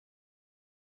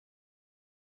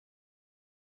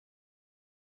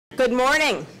Good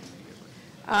morning.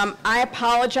 I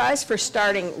apologize for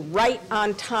starting right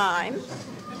on time,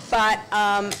 but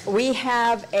we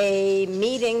have a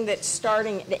meeting that's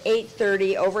starting at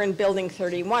 8:30 over in Building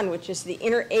 31, which is the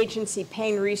Interagency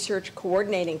Pain Research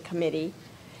Coordinating Committee,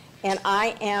 and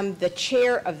I am the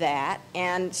chair of that,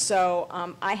 and so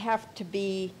I have to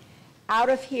be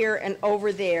out of here and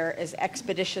over there as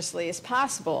expeditiously as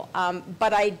possible.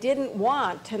 But I didn't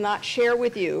want to not share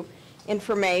with you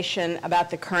information about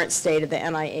the current state of the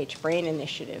NIH Brain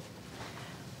Initiative.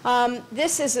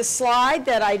 This is a slide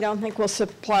that I don't think will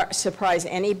surprise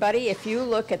anybody. If you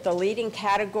look at the leading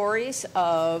categories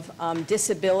of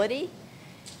disability,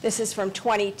 this is from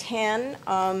 2010.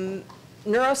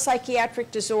 Neuropsychiatric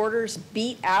disorders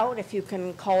beat out, if you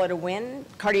can call it a win,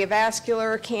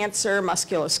 cardiovascular, cancer,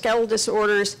 musculoskeletal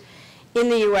disorders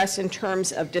in the US in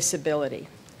terms of disability.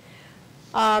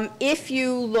 If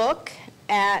you look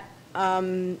at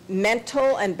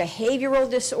mental and behavioral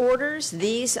disorders,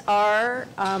 these are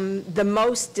the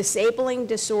most disabling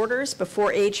disorders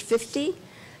before age 50.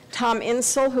 Tom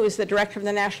Insel, who is the director of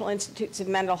the National Institutes of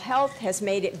Mental Health, has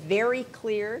made it very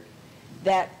clear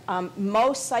that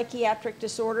most psychiatric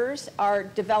disorders are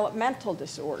developmental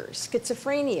disorders.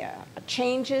 Schizophrenia,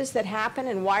 changes that happen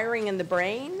in wiring in the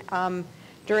brain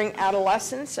during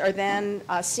adolescence are then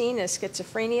seen as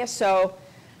schizophrenia. So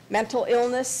mental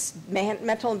illness,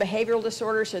 mental and behavioral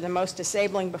disorders are the most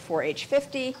disabling before age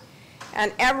 50.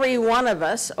 And every one of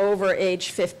us over age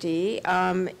 50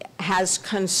 has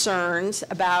concerns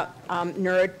about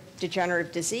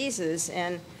neurodegenerative diseases.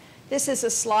 And this is a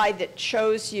slide that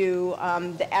shows you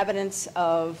the evidence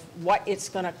of what it's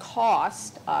going to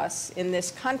cost us in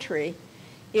this country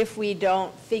if we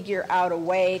don't figure out a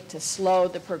way to slow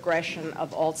the progression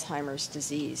of Alzheimer's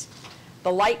disease.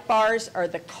 The light bars are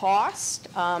the cost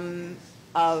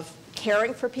of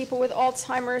caring for people with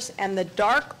Alzheimer's, and the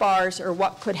dark bars are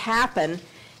what could happen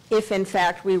if, in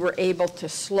fact, we were able to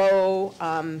slow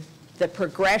the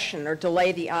progression or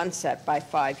delay the onset by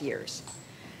 5 years.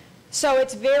 So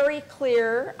it's very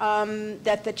clear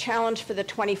that the challenge for the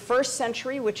 21st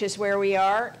century, which is where we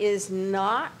are, is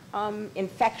not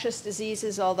infectious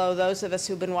diseases, although those of us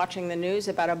who've been watching the news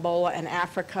about Ebola in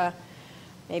Africa,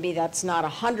 maybe that's not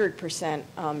 100%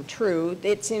 true.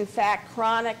 It's in fact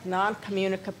chronic,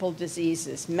 non-communicable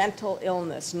diseases, mental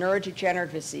illness,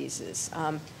 neurodegenerative diseases,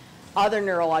 other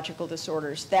neurological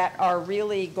disorders that are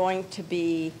really going to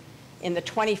be in the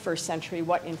 21st century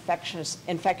what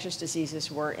infectious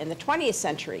diseases were in the 20th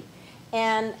century.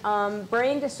 And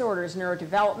brain disorders,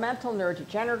 neurodevelopmental,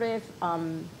 neurodegenerative,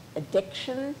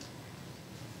 addiction,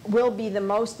 will be the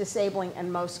most disabling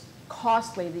and most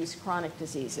costly of these chronic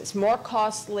diseases. More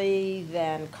costly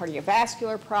than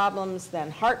cardiovascular problems, than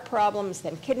heart problems,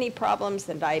 than kidney problems,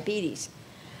 than diabetes.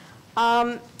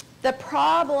 The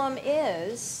problem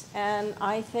is, and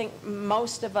I think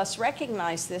most of us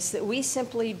recognize this, that we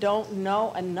simply don't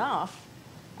know enough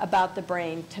about the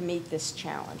brain to meet this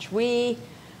challenge.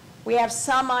 We have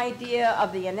some idea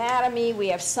of the anatomy, we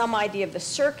have some idea of the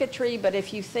circuitry, but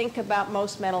if you think about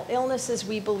most mental illnesses,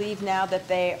 we believe now that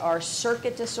they are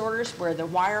circuit disorders where the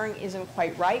wiring isn't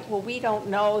quite right. Well, we don't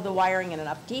know the wiring in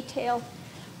enough detail.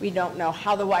 We don't know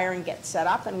how the wiring gets set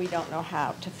up, and we don't know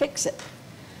how to fix it.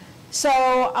 So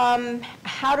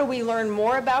how do we learn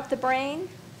more about the brain?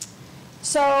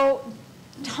 So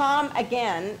Tom,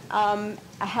 again,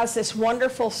 has this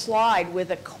wonderful slide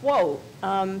with a quote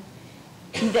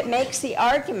that makes the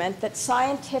argument that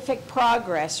scientific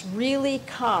progress really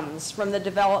comes from the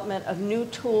development of new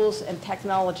tools and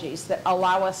technologies that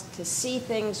allow us to see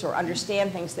things or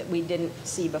understand things that we didn't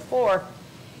see before.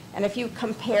 And if you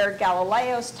compare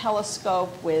Galileo's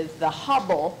telescope with the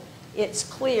Hubble, it's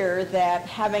clear that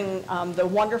having the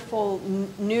wonderful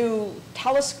new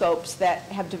telescopes that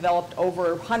have developed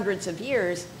over hundreds of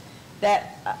years,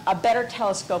 that a better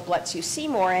telescope lets you see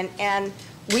more. And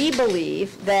we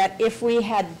believe that if we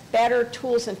had better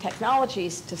tools and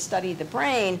technologies to study the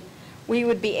brain, we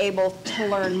would be able to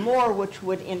learn more, which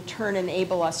would in turn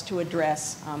enable us to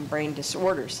address brain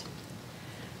disorders.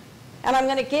 And I'm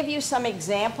going to give you some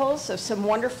examples of some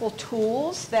wonderful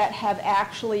tools that have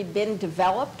actually been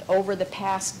developed over the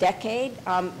past decade.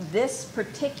 This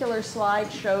particular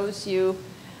slide shows you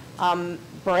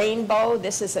Brainbow.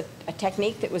 This is a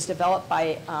technique that was developed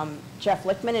by Jeff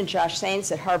Lichtman and Josh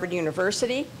Sains at Harvard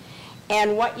University.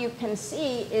 And what you can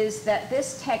see is that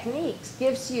this technique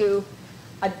gives you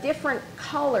a different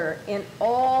color in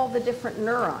all the different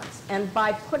neurons. And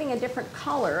by putting a different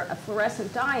color, a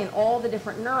fluorescent dye, in all the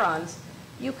different neurons,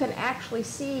 you can actually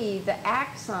see the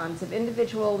axons of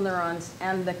individual neurons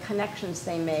and the connections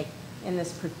they make in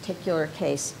this particular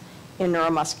case in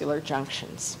neuromuscular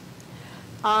junctions.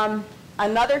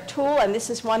 Another tool, and this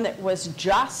is one that was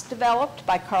just developed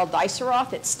by Carl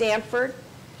Diceroth at Stanford,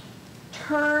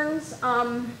 turns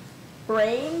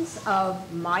brains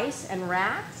of mice and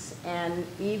rats and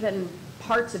even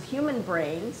parts of human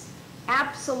brains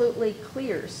absolutely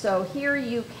clear. So here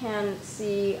you can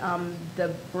see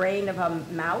the brain of a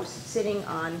mouse sitting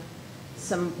on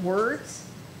some words.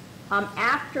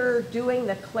 After doing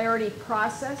the clarity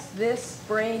process, this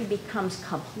brain becomes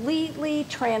completely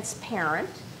transparent.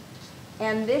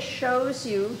 And this shows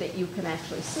you that you can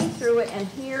actually see through it. And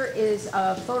here is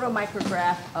a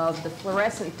photomicrograph of the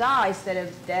fluorescent dyes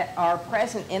that are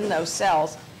present in those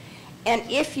cells. And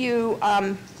if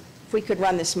we could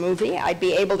run this movie, I'd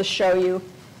be able to show you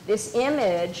this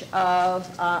image of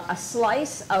a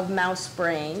slice of mouse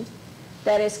brain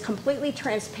that is completely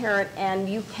transparent, and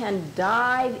you can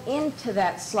dive into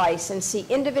that slice and see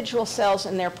individual cells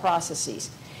and their processes.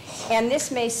 And this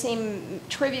may seem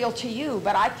trivial to you,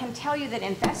 but I can tell you that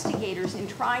investigators, in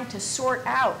trying to sort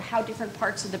out how different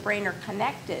parts of the brain are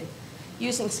connected,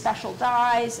 using special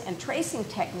dyes and tracing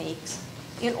techniques,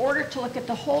 in order to look at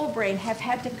the whole brain, have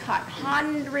had to cut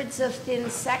hundreds of thin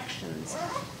sections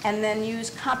and then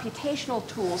use computational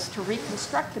tools to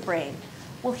reconstruct the brain.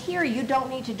 Well, here you don't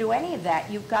need to do any of that.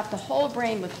 You've got the whole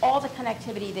brain with all the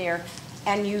connectivity there,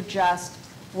 and you just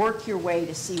work your way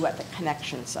to see what the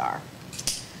connections are.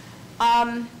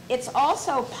 It's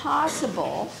also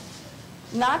possible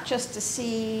not just to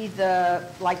see the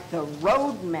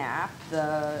road map,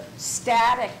 the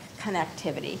static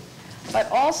connectivity,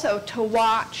 but also to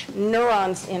watch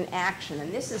neurons in action.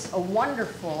 And this is a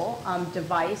wonderful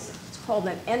device. It's called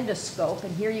an endoscope,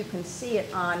 and here you can see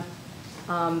it on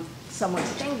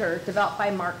someone's finger, developed by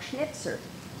Mark Schnitzer.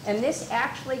 And this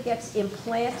actually gets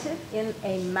implanted in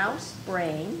a mouse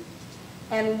brain.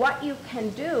 And what you can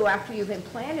do after you've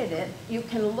implanted it, you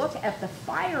can look at the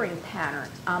firing pattern,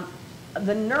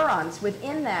 the neurons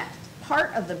within that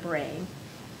part of the brain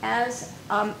as,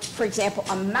 for example,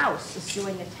 a mouse is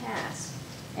doing a task.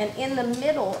 And in the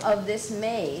middle of this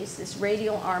maze, this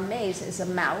radial arm maze, is a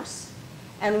mouse.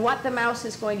 And what the mouse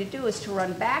is going to do is to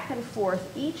run back and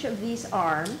forth each of these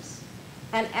arms.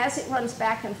 And as it runs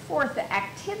back and forth, the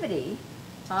activity,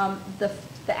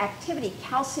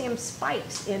 calcium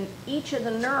spikes in each of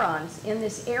the neurons in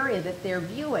this area that they're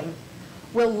viewing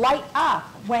will light up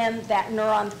when that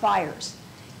neuron fires.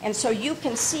 And so you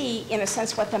can see, in a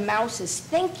sense, what the mouse is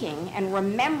thinking and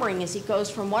remembering as he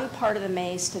goes from one part of the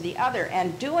maze to the other.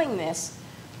 And doing this,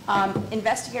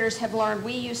 investigators have learned,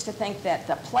 we used to think that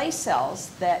the play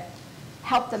cells that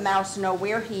help the mouse know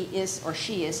where he is or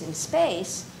she is in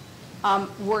space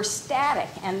were static,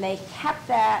 and they kept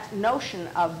that notion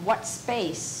of what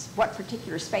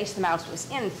particular space the mouse was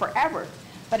in forever.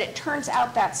 But it turns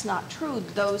out that's not true.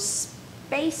 Those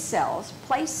space cells,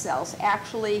 place cells,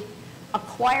 actually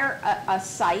acquire a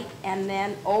site and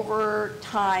then over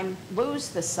time lose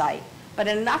the site. But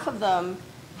enough of them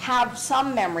have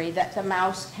some memory that the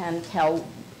mouse can tell,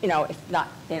 if not,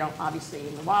 they don't obviously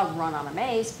in the wild run on a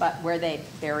maze, but where they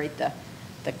buried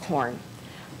the corn.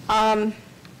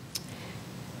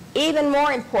 Even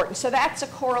more important, so that's a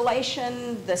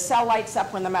correlation. The cell lights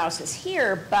up when the mouse is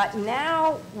here, but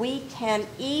now we can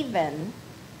even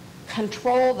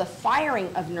control the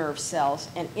firing of nerve cells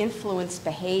and influence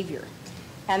behavior.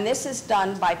 And this is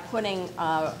done by putting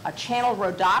a channel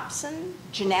rhodopsin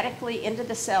genetically into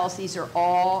the cells. These are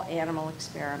all animal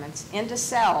experiments, into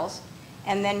cells,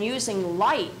 and then using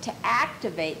light to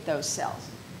activate those cells.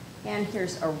 And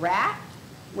here's a rat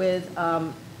with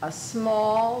a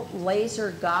small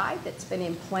laser guide that's been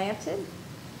implanted.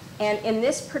 And in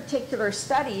this particular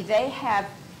study, they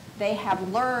have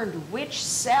learned which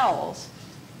cells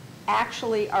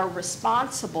actually are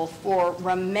responsible for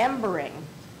remembering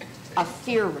a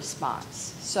fear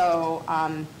response. So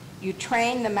you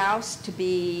train the mouse to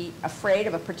be afraid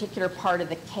of a particular part of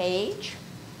the cage,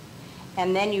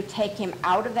 and then you take him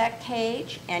out of that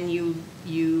cage and you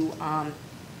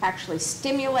actually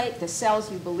stimulate the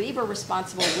cells you believe are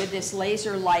responsible with this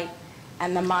laser light,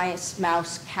 and the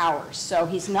mouse cowers. So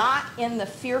he's not in the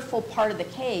fearful part of the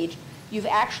cage. You've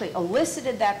actually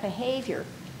elicited that behavior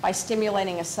by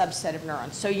stimulating a subset of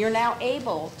neurons. So you're now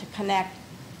able to connect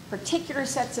particular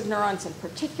sets of neurons and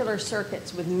particular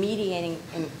circuits with mediating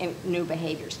in new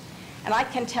behaviors. And I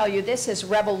can tell you this has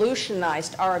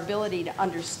revolutionized our ability to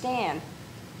understand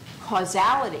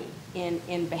causality in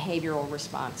behavioral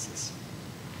responses.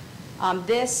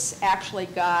 This actually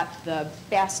got the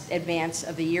Best Advance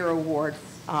of the Year award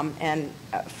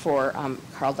for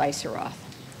Carl Diceroth.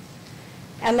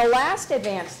 And the last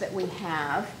advance that we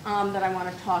have that I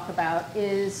want to talk about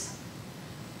is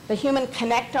the Human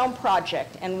Connectome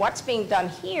Project. And what's being done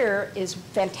here is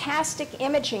fantastic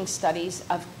imaging studies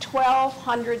of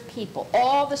 1,200 people,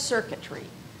 all the circuitry,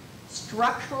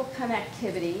 structural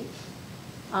connectivity,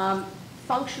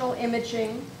 functional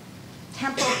imaging,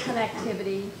 temporal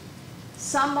connectivity,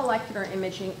 some molecular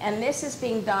imaging, and this is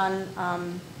being done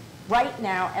right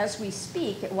now as we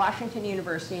speak at Washington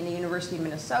University and the University of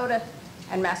Minnesota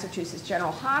and Massachusetts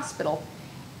General Hospital.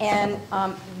 And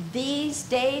these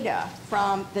data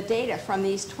from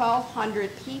these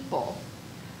 1,200 people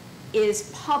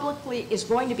is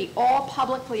going to be all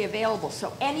publicly available.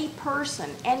 So any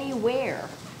person, anywhere,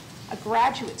 a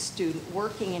graduate student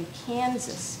working in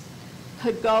Kansas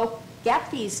could go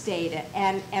get these data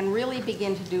and really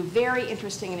begin to do very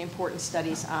interesting and important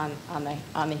studies on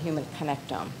the human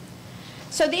connectome.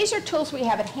 So these are tools we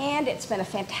have at hand. It's been a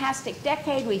fantastic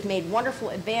decade. We've made wonderful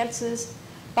advances,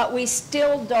 but we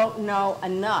still don't know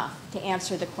enough to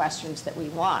answer the questions that we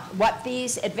want. What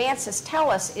these advances tell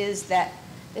us is that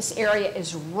this area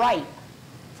is ripe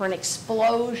for an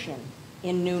explosion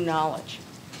in new knowledge.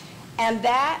 And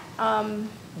that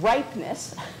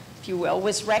ripeness, if you will,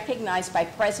 was recognized by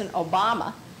President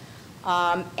Obama.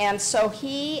 And so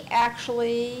he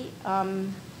actually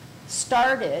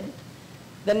started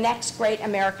the next great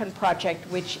American project,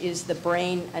 which is the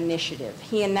BRAIN Initiative.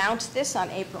 He announced this on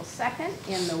April 2nd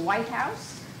in the White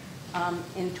House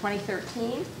in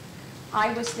 2013.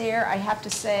 I was there. I have to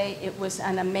say it was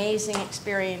an amazing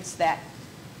experience that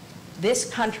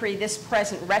this country, this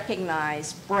president,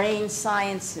 recognized brain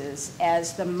sciences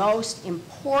as the most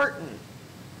important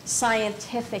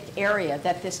scientific area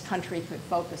that this country could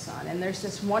focus on. And there's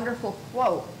this wonderful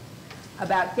quote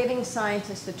about giving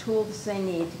scientists the tools they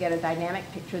need to get a dynamic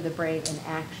picture of the brain in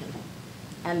action.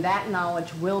 And that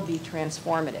knowledge will be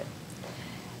transformative.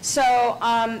 So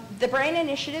the BRAIN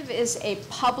Initiative is a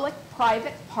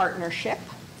public-private partnership.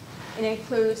 It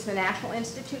includes the National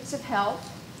Institutes of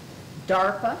Health,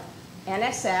 DARPA,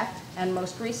 NSF, and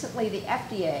most recently the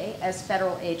FDA as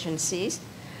federal agencies.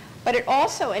 But it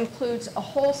also includes a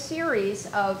whole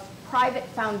series of private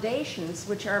foundations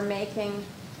which are making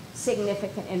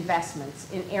significant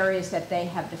investments in areas that they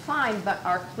have defined but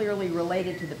are clearly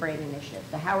related to the BRAIN Initiative.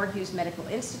 The Howard Hughes Medical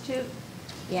Institute,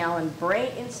 the Alan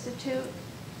Bray Institute,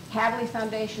 Hadley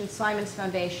Foundation, Simons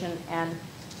Foundation, and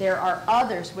there are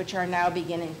others which are now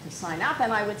beginning to sign up.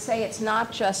 And I would say it's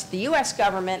not just the US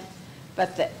government,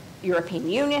 but the European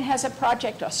Union has a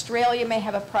project, Australia may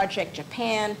have a project,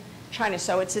 Japan, China.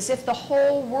 So it's as if the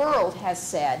whole world has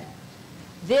said,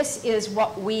 this is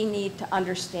what we need to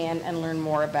understand and learn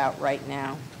more about right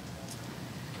now.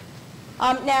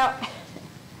 Now,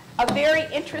 a very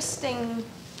interesting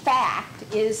fact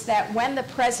is that when the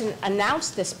president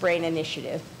announced this BRAIN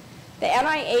Initiative, the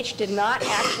NIH did not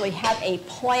actually have a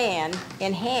plan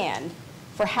in hand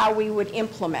for how we would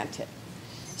implement it.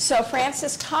 So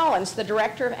Francis Collins, the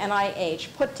director of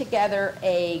NIH, put together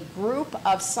a group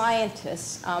of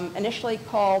scientists, initially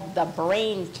called the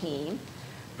BRAIN Team,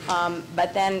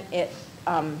 but then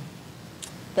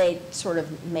they sort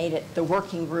of made it the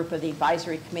working group of the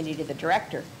advisory committee to the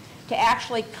director, to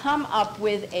actually come up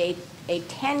with a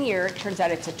 10-year, it turns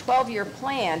out it's a 12-year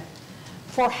plan,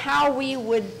 for how we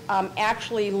would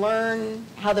actually learn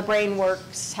how the brain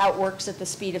works, how it works at the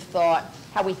speed of thought,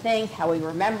 how we think, how we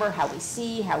remember, how we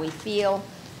see, how we feel.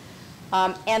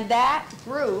 And that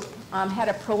group had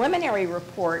a preliminary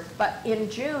report, but in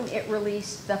June it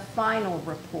released the final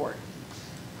report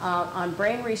on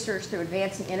brain research through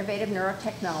advancing innovative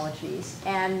neurotechnologies.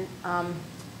 And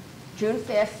June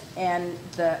 5th, and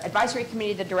the advisory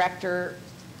committee, the director,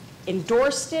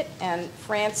 endorsed it, and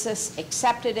Francis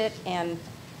accepted it, and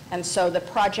so the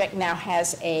project now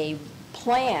has a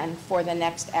plan for the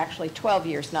next actually 12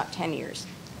 years, not 10 years.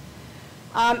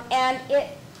 And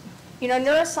it, you know,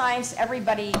 neuroscience,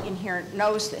 everybody in here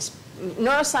knows this.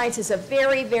 Neuroscience is a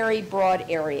very, very broad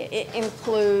area. It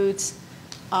includes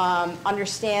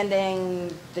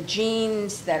understanding the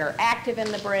genes that are active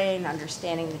in the brain,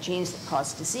 understanding the genes that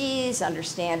cause disease,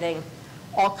 understanding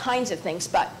all kinds of things.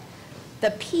 But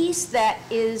the piece that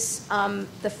is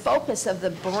the focus of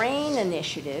the BRAIN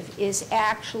Initiative is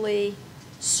actually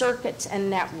circuits and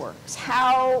networks,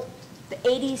 how the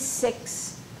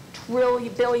 86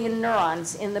 billion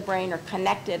neurons in the brain are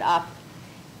connected up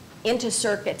into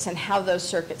circuits and how those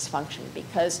circuits function.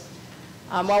 Because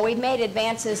while we've made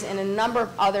advances in a number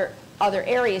of other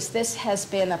areas, this has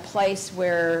been a place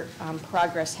where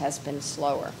progress has been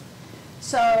slower.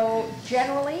 So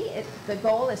generally, the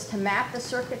goal is to map the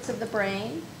circuits of the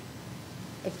brain,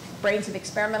 brains of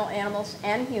experimental animals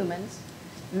and humans,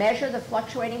 measure the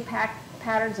fluctuating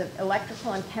patterns of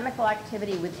electrical and chemical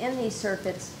activity within these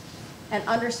circuits, and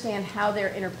understand how their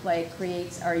interplay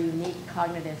creates our unique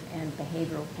cognitive and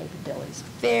behavioral capabilities.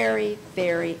 Very,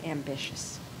 very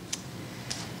ambitious.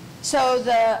 So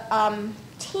the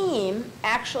team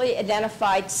actually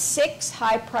identified 6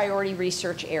 high-priority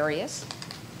research areas.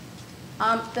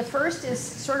 The first is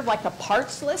sort of like a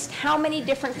parts list. How many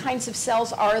different kinds of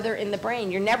cells are there in the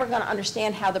brain? You're never going to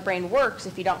understand how the brain works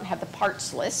if you don't have the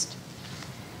parts list.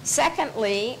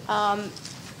 Secondly,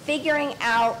 figuring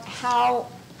out how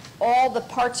all the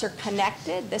parts are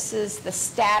connected. This is the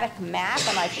static map,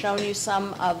 and I've shown you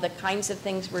some of the kinds of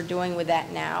things we're doing with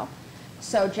that now.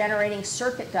 So generating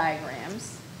circuit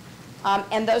diagrams.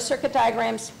 And those circuit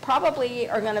diagrams probably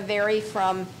are going to vary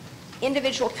from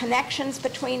individual connections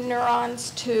between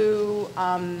neurons to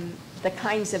the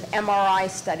kinds of MRI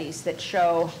studies that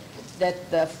show that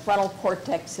the frontal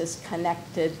cortex is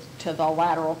connected to the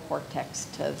lateral cortex,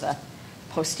 to the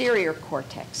posterior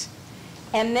cortex.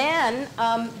 And then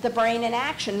the brain in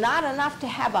action. Not enough to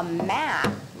have a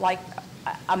map, like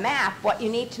a map. What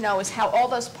you need to know is how all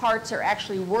those parts are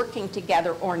actually working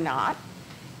together or not.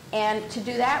 And to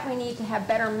do that, we need to have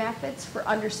better methods for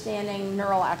understanding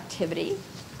neural activity.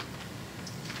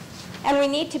 And we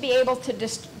need to be able to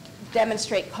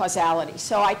demonstrate causality.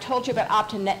 So I told you about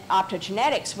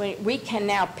optogenetics. We can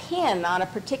now pin on a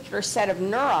particular set of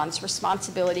neurons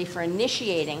responsibility for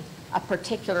initiating a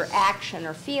particular action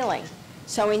or feeling.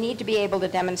 So we need to be able to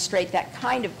demonstrate that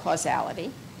kind of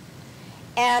causality.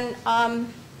 And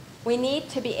we need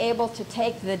to be able to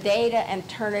take the data and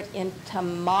turn it into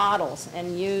models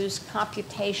and use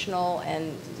computational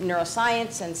and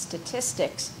neuroscience and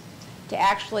statistics to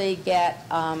actually get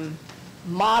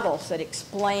models that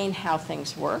explain how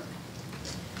things work.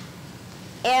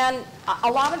 And a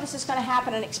lot of this is going to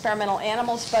happen in experimental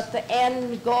animals, but the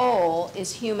end goal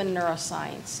is human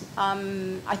neuroscience.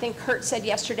 I think Kurt said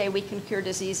yesterday we can cure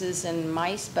diseases in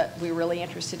mice, but we're really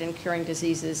interested in curing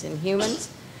diseases in humans.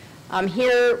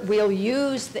 Here we'll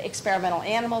use the experimental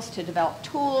animals to develop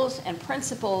tools and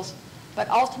principles, but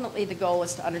ultimately the goal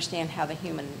is to understand how the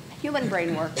human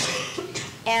brain works.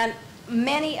 And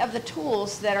many of the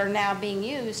tools that are now being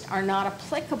used are not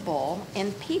applicable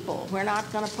in people. We're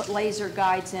not going to put laser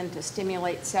guides in to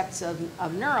stimulate sets of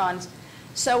neurons.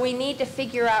 So we need to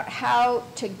figure out how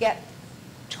to get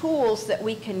tools that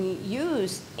we can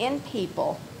use in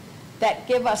people that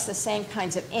give us the same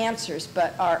kinds of answers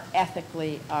but are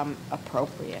ethically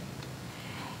appropriate.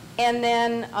 And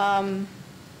then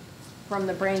from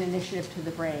the brain initiative to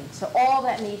the brain. So all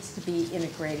that needs to be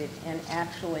integrated and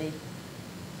actually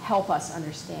help us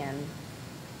understand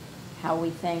how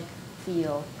we think,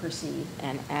 feel, perceive,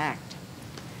 and act.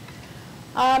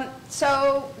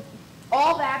 So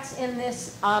all that's in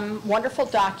this wonderful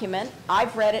document.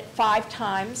 I've read it 5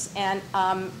 times and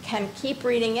can keep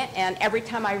reading it, and every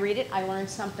time I read it, I learn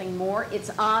something more. It's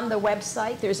on the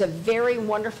website. There's a very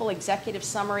wonderful executive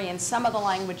summary, and some of the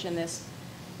language in this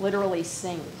literally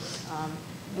sings.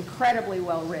 Incredibly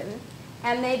well written.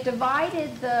 And they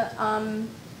divided the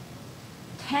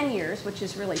 10 years, which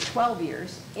is really 12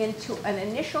 years, into an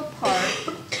initial part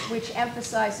which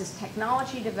emphasizes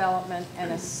technology development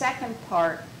and a second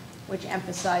part which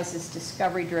emphasizes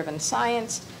discovery-driven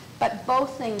science, but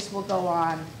both things will go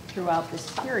on throughout this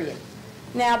period.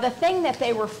 Now, the thing that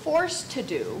they were forced to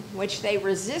do, which they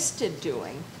resisted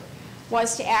doing,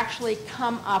 was to actually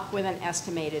come up with an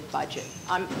estimated budget.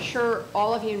 I'm sure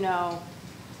all of you know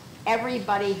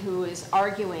everybody who is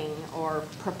arguing or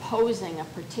proposing a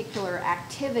particular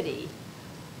activity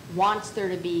wants there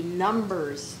to be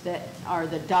numbers that are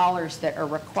the dollars that are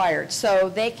required. So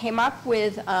they came up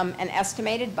with an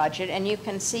estimated budget, and you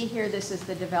can see here this is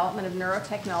the development of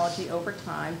neurotechnology over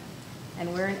time,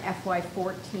 and we're in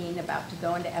FY14, about to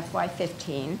go into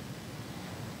FY15.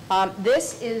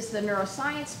 This is the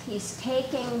neuroscience piece,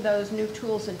 taking those new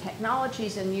tools and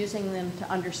technologies and using them to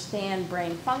understand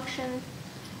brain function.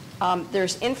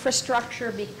 There's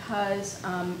infrastructure because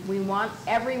we want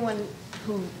everyone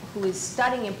who is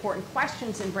studying important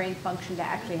questions in brain function to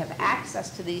actually have access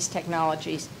to these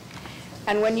technologies.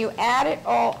 And when you add it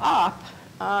all up,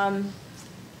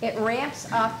 it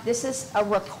ramps up. This is a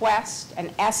request,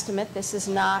 an estimate. This is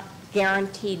not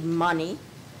guaranteed money.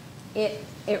 It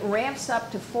ramps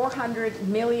up to $400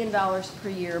 million per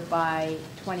year by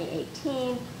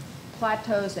 2018,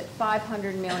 plateaus at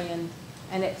 $500 million,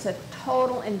 and it's a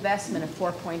total investment of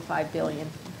 $4.5 billion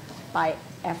by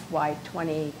FY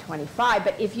 2025.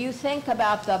 But if you think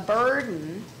about the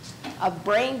burden of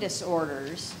brain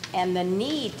disorders and the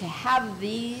need to have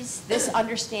this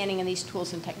understanding and these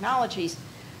tools and technologies,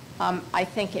 I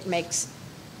think it makes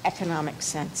economic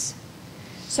sense.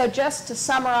 So just to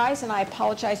summarize, and I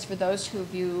apologize for those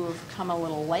of you who have come a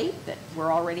little late, that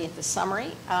we're already at the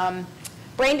summary.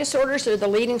 Brain disorders are the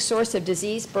leading source of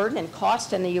disease burden and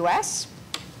cost in the U.S.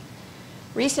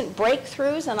 Recent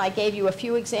breakthroughs, and I gave you a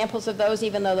few examples of those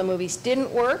even though the movies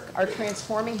didn't work, are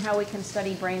transforming how we can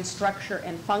study brain structure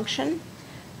and function.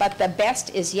 But the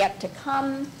best is yet to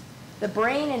come. The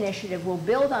BRAIN Initiative will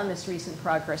build on this recent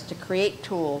progress to create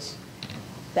tools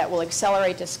that will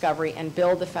accelerate discovery and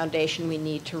build the foundation we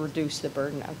need to reduce the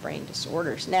burden of brain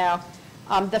disorders. Now,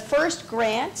 the first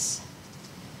grants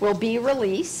will be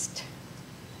released,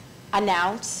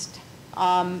 announced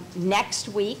next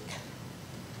week.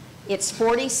 It's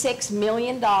 $46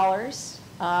 million in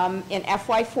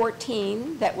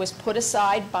FY14 that was put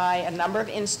aside by a number of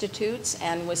institutes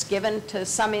and was given to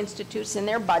some institutes in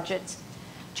their budgets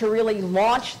to really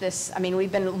launch this. I mean,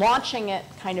 we've been launching it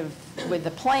kind of with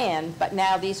the plan, but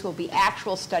now these will be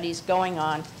actual studies going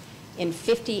on in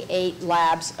 58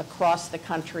 labs across the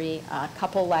country, a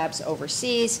couple labs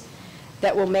overseas,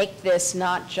 that will make this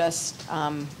not just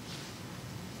a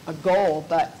goal,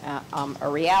 but a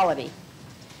reality.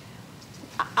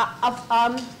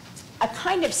 A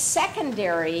kind of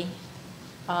secondary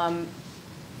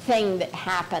thing that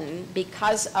happened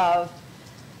because of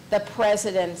the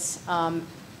president's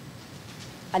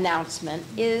announcement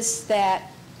is that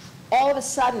all of a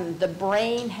sudden the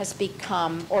brain has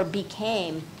become or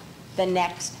became the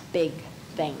next big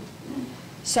thing.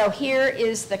 So here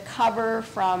is the cover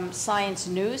from Science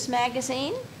News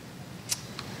magazine.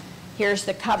 Here's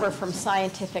the cover from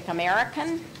Scientific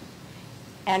American.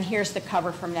 And here's the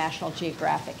cover from National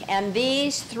Geographic. And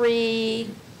these three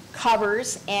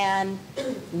covers and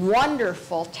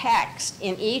wonderful text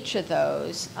in each of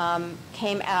those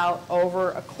came out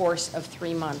over a course of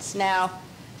 3 months. Now,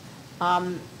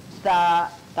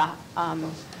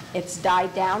 it's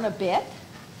died down a bit,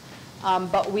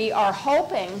 but we are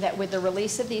hoping that with the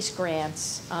release of these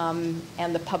grants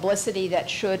and the publicity that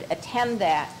should attend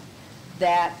that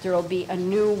there will be a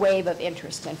new wave of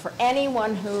interest. And for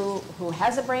anyone who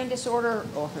has a brain disorder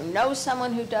or who knows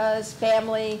someone who does,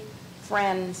 family,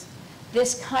 friends,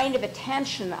 this kind of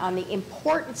attention on the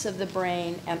importance of the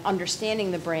brain and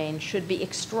understanding the brain should be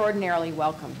extraordinarily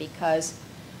welcome, because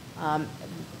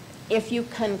if you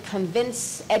can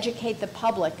educate the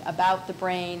public about the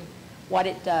brain, what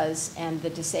it does, and the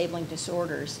disabling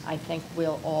disorders, I think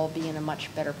we'll all be in a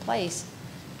much better place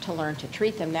to learn to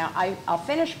treat them. Now, I'll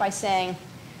finish by saying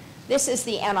this is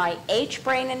the NIH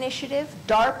Brain Initiative.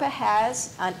 DARPA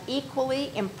has an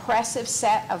equally impressive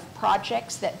set of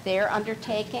projects that they're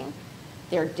undertaking.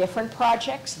 They're different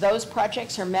projects. Those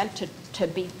projects are meant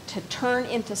to turn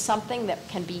into something that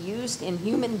can be used in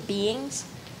human beings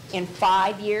in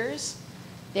 5 years.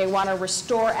 They want to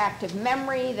restore active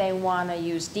memory. They want to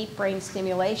use deep brain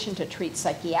stimulation to treat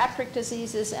psychiatric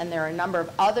diseases, and there are a number of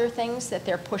other things that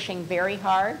they're pushing very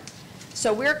hard.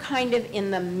 So we're kind of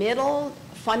in the middle,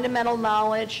 fundamental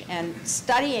knowledge and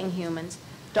studying humans.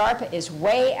 DARPA is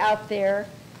way out there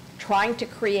trying to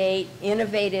create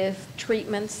innovative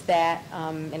treatments that,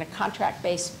 in a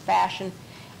contract-based fashion.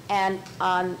 And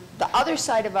on the other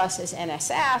side of us is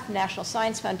NSF, National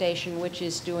Science Foundation, which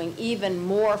is doing even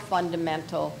more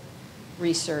fundamental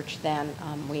research than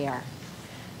we are.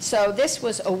 So this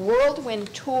was a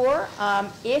whirlwind tour.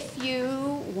 If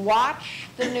you watch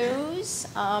the news,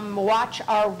 watch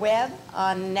our web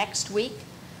next week.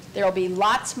 There will be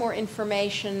lots more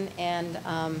information, and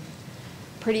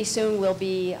pretty soon we'll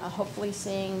be hopefully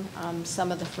seeing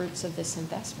some of the fruits of this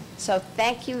investment. So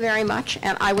thank you very much,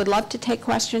 and I would love to take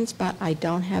questions, but I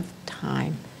don't have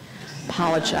time.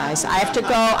 Apologize. I have to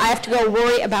go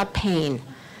worry about pain.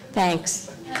 Thanks.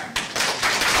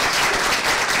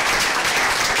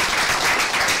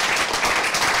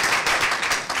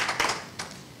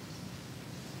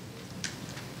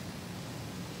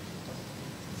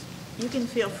 You can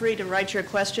feel free to write your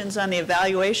questions on the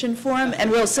evaluation form, and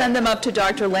we'll send them up to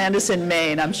Dr. Landis in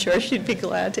Maine. I'm sure she'd be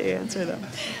glad to answer them.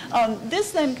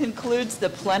 This then concludes the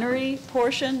plenary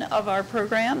portion of our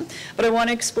program, but I want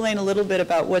to explain a little bit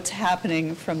about what's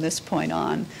happening from this point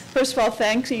on. First of all,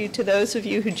 thank you to those of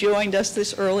you who joined us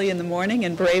this early in the morning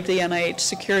and braved the NIH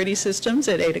security systems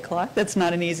at 8 o'clock. That's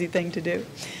not an easy thing to do.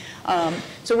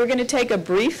 So we're going to take a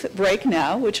brief break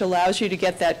now, which allows you to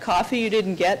get that coffee you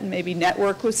didn't get and maybe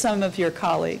network with some of your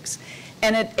colleagues.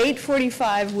 And at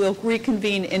 8:45, we'll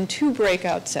reconvene in 2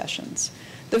 breakout sessions.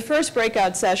 The first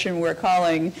breakout session we're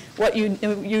calling What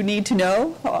You Need to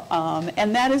Know,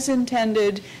 and that is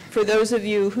intended for those of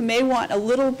you who may want a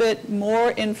little bit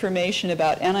more information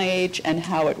about NIH and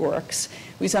how it works.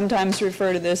 We sometimes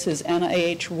refer to this as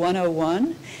NIH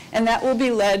 101, and that will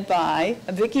be led by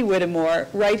Vicki Whittemore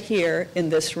right here in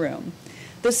this room.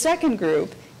 The second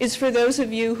group is for those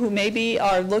of you who maybe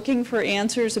are looking for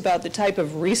answers about the type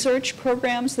of research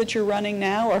programs that you're running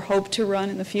now or hope to run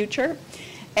in the future.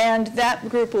 And that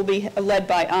group will be led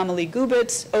by Amelie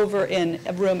Gubitz over in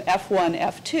room F1,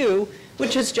 F2,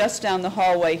 which is just down the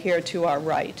hallway here to our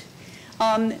right.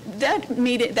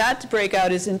 That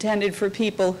breakout is intended for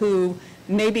people who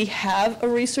maybe have a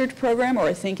research program or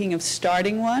are thinking of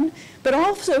starting one, but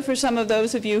also for some of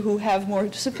those of you who have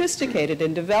more sophisticated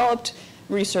and developed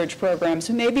research programs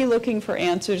who may be looking for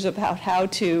answers about how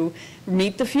to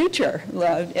meet the future,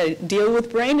 deal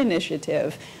with Brain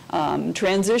Initiative,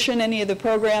 transition any of the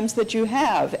programs that you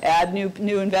have, add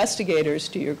new investigators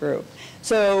to your group.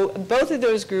 So both of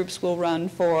those groups will run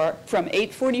from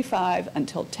 8:45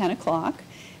 until 10 o'clock,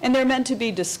 and they're meant to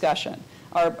be discussion.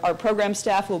 Our program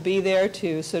staff will be there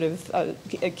to sort of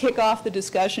kick off the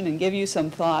discussion and give you some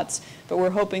thoughts, but we're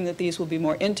hoping that these will be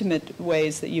more intimate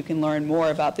ways that you can learn more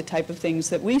about the type of things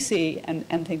that we see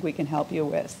and think we can help you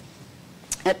with.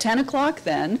 At 10 o'clock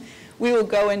then, we will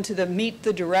go into the Meet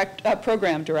the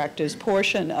Program Directors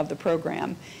portion of the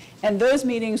program. And those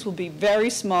meetings will be very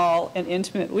small and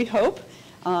intimate, we hope.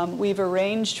 We've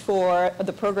arranged for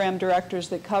the program directors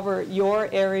that cover your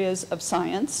areas of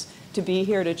science to be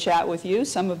here to chat with you.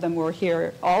 Some of them were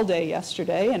here all day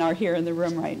yesterday and are here in the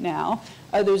room right now.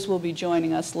 Others will be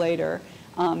joining us later.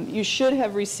 You should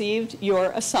have received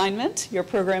your assignment, your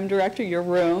program director, your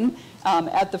room,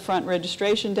 at the front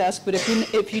registration desk. But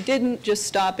if you didn't, just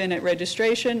stop in at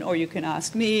registration, or you can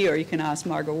ask me, or you can ask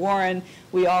Margot Warren.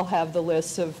 We all have the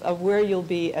lists of where you'll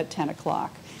be at 10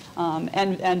 o'clock.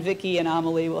 And Vicki and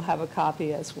Amelie will have a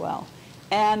copy as well.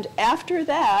 And after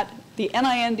that, the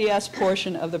NINDS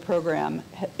portion of the program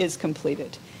is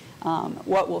completed.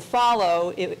 What will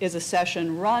follow is a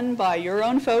session run by your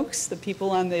own folks, the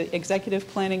people on the executive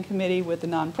planning committee with the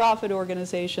nonprofit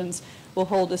organizations. Will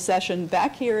hold a session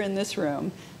back here in this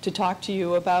room to talk to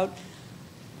you about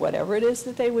whatever it is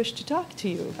that they wish to talk to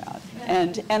you about.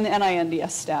 And the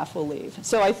NINDS staff will leave.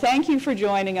 So I thank you for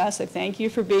joining us. I thank you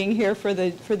for being here for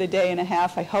the day and a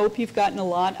half. I hope you've gotten a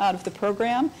lot out of the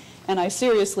program. And I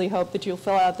seriously hope that you'll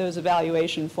fill out those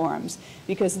evaluation forms,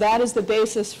 because that is the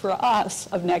basis for us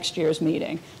of next year's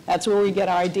meeting. That's where we get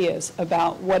our ideas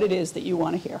about what it is that you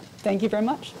want to hear. Thank you very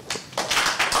much.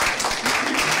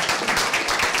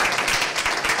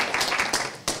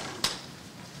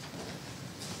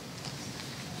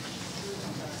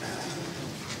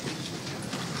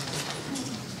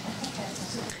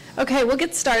 Okay, we'll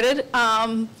get started.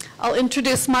 I'll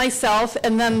introduce myself,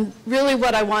 and then really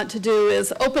what I want to do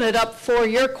is open it up for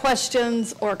your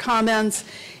questions or comments.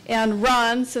 And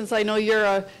Ron, since I know you're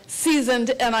a seasoned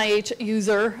NIH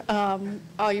user,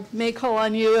 I may call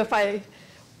on you if I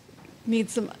need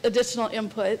some additional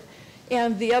input.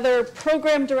 And the other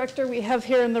program director we have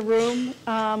here in the room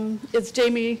is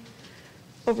Jamie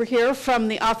over here from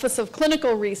the Office of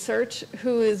Clinical Research,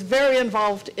 who is very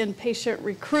involved in patient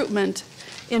recruitment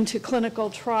into clinical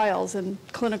trials and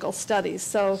clinical studies.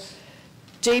 So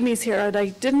Jamie's here, and I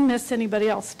didn't miss anybody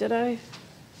else, did I?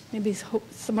 Maybe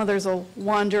some others will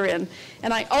wander in.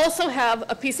 And I also have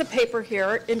a piece of paper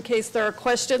here in case there are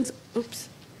questions. Oops,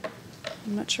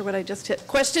 I'm not sure what I just hit.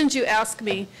 Questions you ask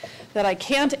me that I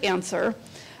can't answer.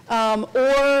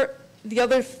 Or the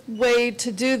other way to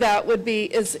do that would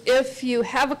be is if you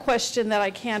have a question that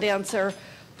I can't answer,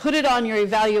 put it on your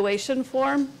evaluation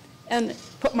form and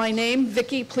put my name,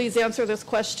 Vicki, please answer this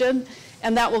question,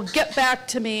 and that will get back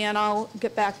to me, and I'll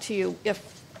get back to you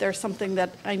if there's something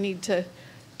that I need to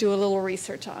do a little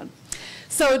research on.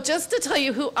 So just to tell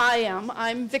you who I am,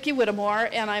 I'm Vicki Whittemore,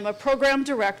 and I'm a program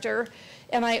director,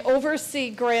 and I oversee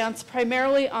grants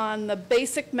primarily on the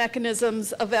basic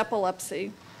mechanisms of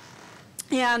epilepsy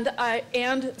and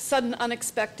sudden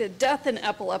unexpected death in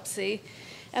epilepsy.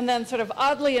 And then sort of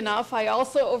oddly enough, I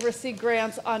also oversee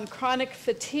grants on chronic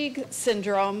fatigue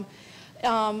syndrome.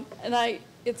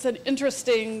 It's an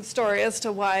interesting story as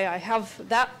to why I have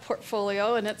that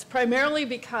portfolio, and it's primarily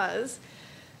because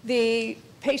the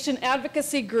patient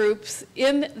advocacy groups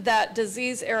in that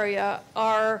disease area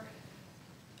are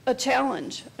a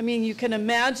challenge. I mean, you can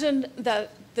imagine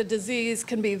that the disease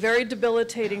can be very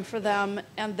debilitating for them,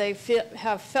 and they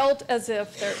have felt as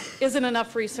if there isn't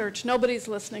enough research, nobody's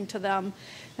listening to them.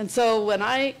 And so when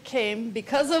I came,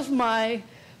 because of my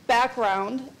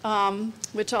background,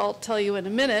 which I'll tell you in a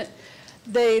minute,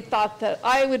 they thought that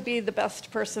I would be the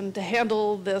best person to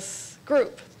handle this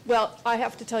group. Well, I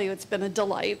have to tell you, it's been a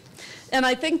delight. And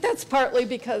I think that's partly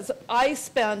because I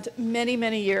spent many,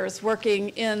 many years working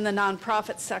in the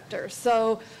nonprofit sector.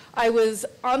 So I was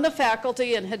on the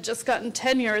faculty and had just gotten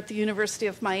tenure at the University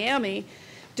of Miami,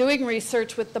 doing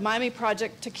research with the Miami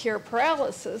Project to Cure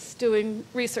Paralysis, doing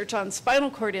research on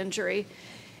spinal cord injury.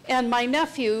 And my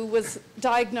nephew was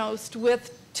diagnosed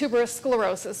with tuberous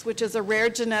sclerosis, which is a rare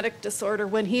genetic disorder,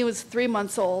 when he was 3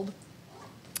 months old.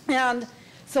 And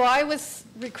so I was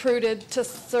recruited to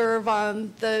serve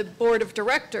on the board of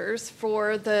directors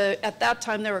for at that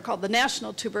time they were called the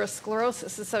National Tuberous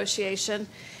Sclerosis Association,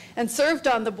 and served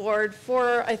on the board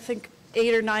for, I think,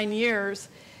 8 or 9 years,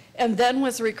 and then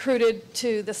was recruited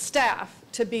to the staff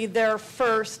to be their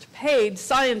first paid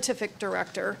scientific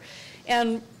director,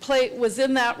 and was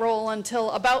in that role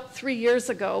until about 3 years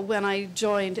ago when I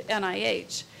joined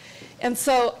NIH. And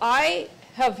so I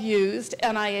have used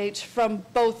NIH from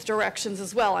both directions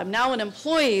as well. I'm now an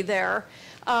employee there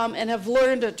and have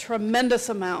learned a tremendous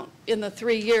amount in the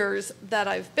 3 years that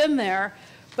I've been there,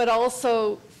 but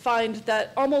also find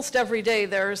that almost every day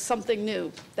there's something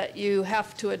new that you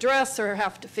have to address or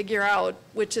have to figure out,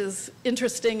 which is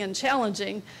interesting and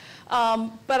challenging.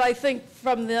 But I think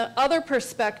from the other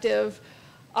perspective,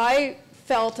 I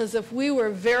felt as if we were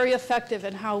very effective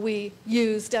in how we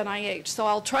used NIH. So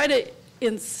I'll try to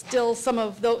instill some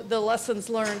of the lessons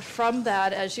learned from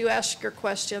that as you ask your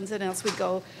questions and as we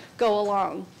go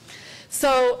along.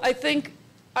 So I think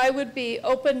I would be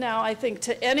open now, I think,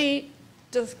 to any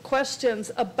questions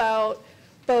about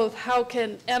both how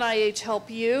can NIH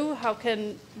help you, how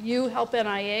can you help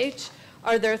NIH,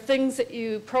 are there things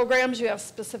programs you have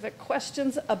specific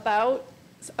questions about?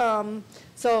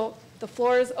 So the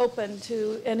floor is open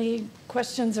to any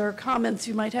questions or comments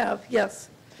you might have. Yes.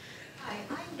 Hi,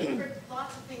 I heard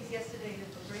lots of things yesterday that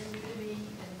were very new to me,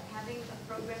 and having a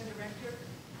program director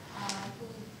who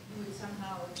you would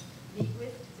somehow meet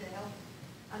with to help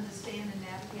understand and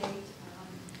navigate.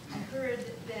 I heard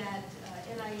that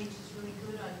NIH is really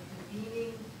good on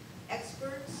convening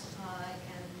experts,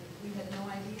 and we had no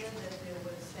idea that there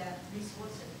was that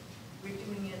resource, and we're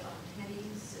doing it on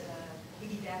pennies,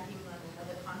 piggybacking on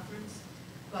another conference,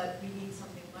 but we need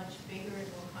something much bigger and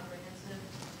more comprehensive.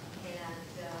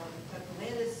 And Dr.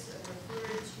 Landis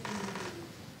referred to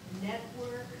the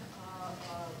network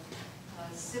of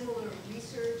similar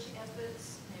research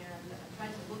efforts, and I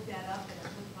tried to look that up, and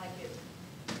it looked like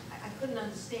I couldn't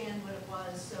understand what it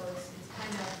was, so it's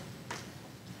kind of,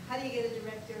 how do you get a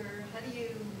director, how do you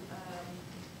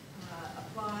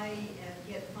apply and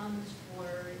get funds for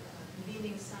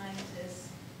convening scientists,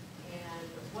 and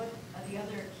what are the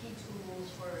other key tools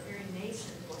for a very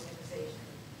nascent organization,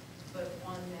 but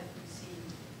one that we see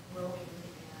growing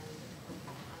and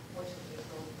unfortunately a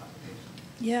growing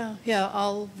population? Yeah,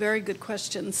 all very good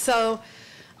questions. So,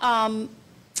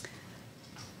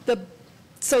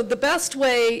 the best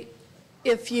way,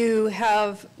 if you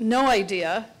have no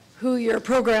idea who your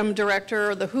program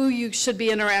director or who you should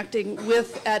be interacting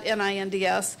with at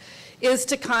NINDS, is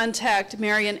to contact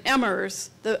Marian Emmers,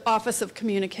 the Office of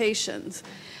Communications.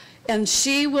 And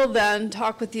she will then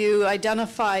talk with you,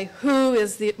 identify who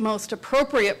is the most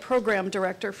appropriate program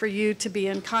director for you to be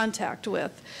in contact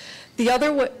with. The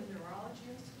other way, Neurology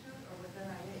Institute or with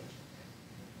NIH?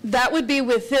 that would be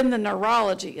within the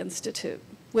Neurology Institute,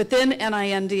 within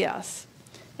NINDS.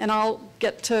 And I'll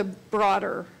get to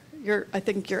broader, I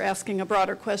think you're asking a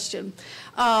broader question.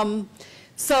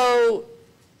 So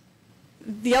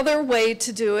the other way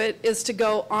to do it is to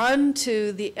go on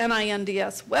to the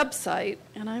NINDS website,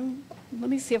 and let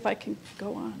me see if I can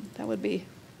go on. That would be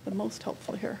the most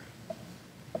helpful here.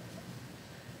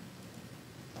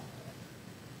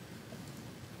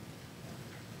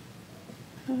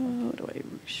 How do I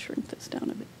shrink this down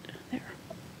a bit? There.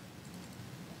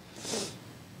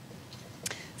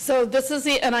 So this is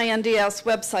the NINDS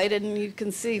website, and you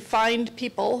can see Find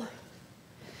People.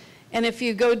 And if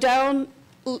you go down,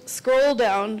 scroll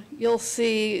down, you'll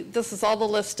see this is all the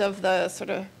list of the sort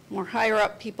of more higher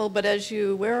up people, but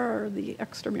where are the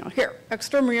extramural? Here,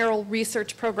 extramural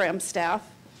research program staff.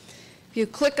 If you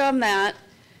click on that,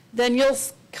 then you'll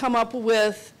come up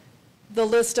with the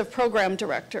list of program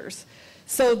directors.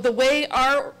 So the way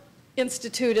our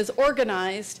institute is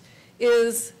organized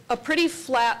is a pretty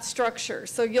flat structure.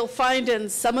 So you'll find in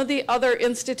some of the other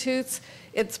institutes,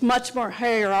 it's much more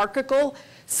hierarchical.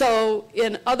 So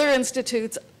in other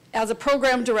institutes, as a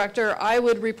program director, I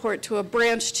would report to a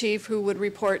branch chief who would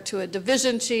report to a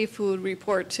division chief who would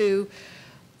report to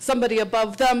somebody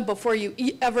above them before you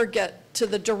ever get to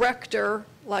the director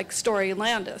like Story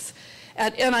Landis.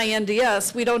 At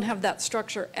NINDS, we don't have that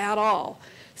structure at all.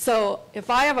 So if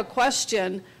I have a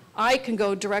question, I can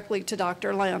go directly to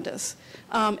Dr. Landis.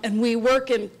 And we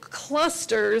work in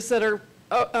clusters that are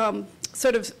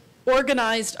sort of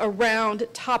organized around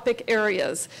topic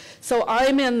areas. So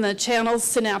I'm in the channels,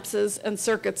 synapses, and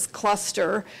circuits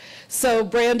cluster. So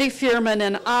Brandy Fearman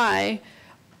and I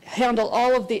handle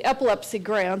all of the epilepsy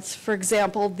grants, for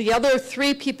example. The other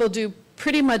 3 people do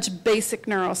pretty much basic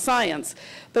neuroscience.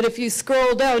 But if you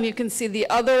scroll down, you can see the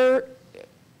other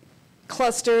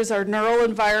clusters, our neural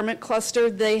environment cluster.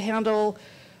 They handle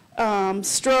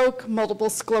stroke,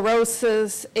 multiple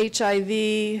sclerosis,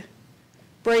 HIV,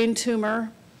 brain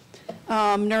tumor.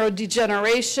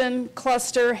 Neurodegeneration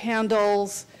cluster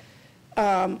handles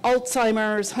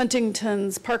Alzheimer's,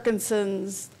 Huntington's,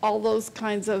 Parkinson's, all those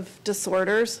kinds of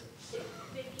disorders.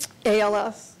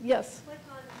 ALS, yes. Click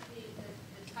on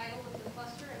the title of the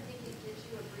cluster. I think it gives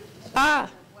you a brief description Ah, of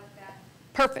what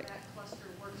perfect. that cluster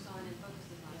works on and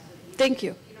focuses on. So Thank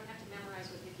you. You don't have to memorize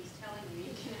what Vicki's telling you.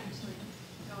 You can actually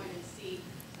go in and see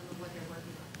some of what they're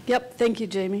working on. Yep, thank you,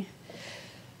 Jamie.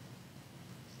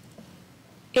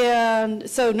 And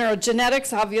so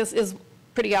neurogenetics is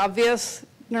pretty obvious.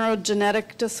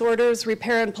 Neurogenetic disorders,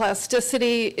 repair and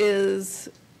plasticity is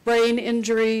brain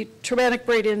injury, traumatic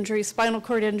brain injury, spinal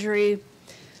cord injury.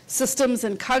 Systems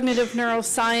and cognitive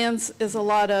neuroscience is a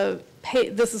lot of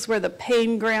pain. This is where the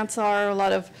pain grants are, a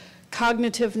lot of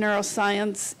cognitive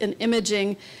neuroscience and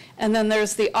imaging. And then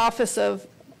there's the Office of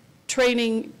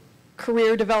Training,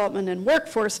 Career Development, and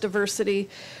Workforce Diversity,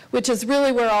 which is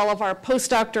really where all of our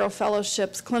postdoctoral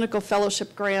fellowships, clinical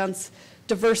fellowship grants,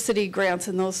 diversity grants,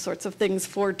 and those sorts of things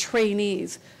for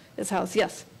trainees is housed.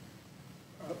 Yes?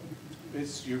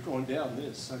 As you're going down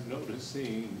this, I'm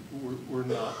noticing we're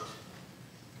not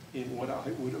in what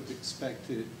I would have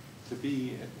expected to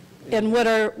be in. And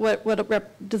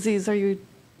what disease are you?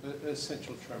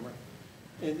 Essential tremor.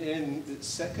 And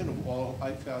second of all,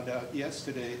 I found out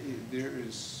yesterday there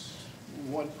is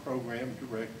one program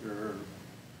director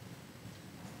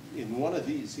in one of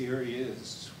these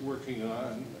areas working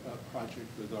on a project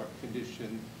with our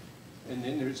condition, and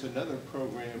then there's another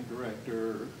program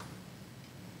director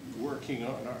working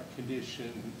on our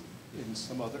condition in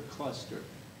some other cluster.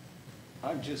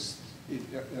 I'm just,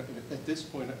 at this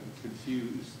point, I'm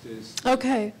confused as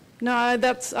Okay. No,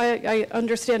 I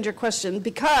understand your question,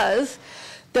 because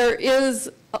there is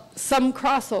some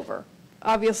crossover,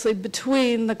 obviously,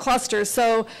 between the clusters.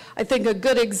 So I think a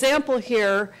good example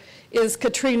here is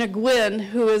Katrina Gwynn,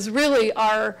 who is really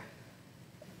our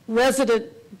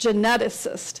resident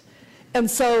geneticist.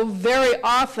 And so very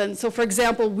often, so for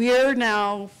example, we're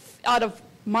now, out of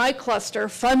my cluster,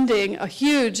 funding a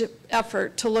huge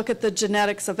effort to look at the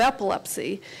genetics of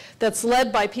epilepsy that's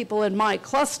led by people in my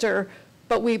cluster,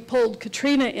 but we pulled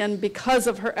Katrina in because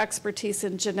of her expertise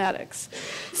in genetics.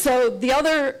 So the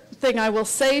other thing I will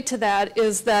say to that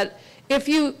is that if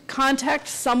you contact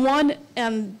someone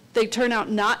and they turn out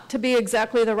not to be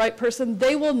exactly the right person,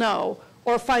 they will know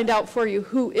or find out for you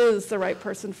who is the right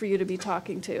person for you to be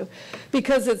talking to.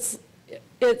 Because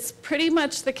it's pretty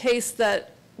much the case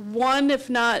that one, if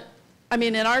not, I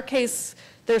mean, in our case,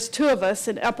 there's 2 of us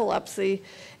in epilepsy,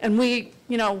 and we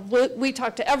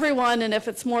talk to everyone, and if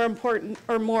it's more important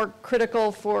or more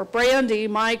critical for Brandy,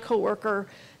 my coworker,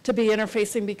 to be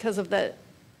interfacing because of that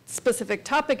specific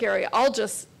topic area, I'll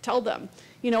just tell them,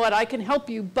 you know what, I can help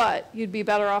you, but you'd be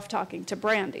better off talking to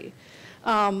Brandy.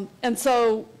 And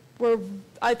so we're,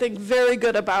 I think, very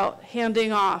good about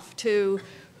handing off to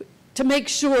make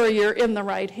sure you're in the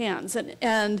right hands.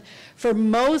 And for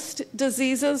most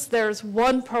diseases, there's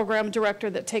one program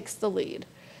director that takes the lead.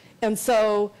 And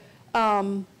so,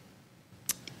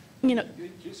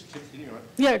 Just continue on.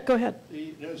 Yeah, go ahead.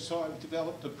 So I've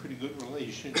developed a pretty good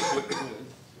relationship with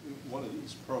one of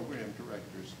these program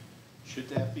directors. Should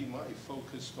that be my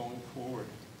focus going forward?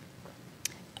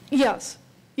 Yes,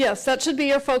 that should be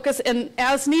your focus. And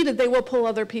as needed, they will pull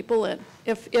other people in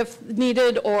if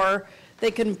needed, or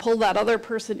they can pull that other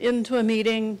person into a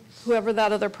meeting, whoever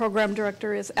that other program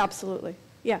director is. Absolutely.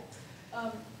 Yeah.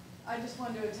 I just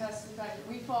wanted to attest to the fact that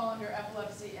we fall under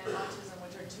epilepsy and autism,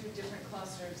 which are 2 different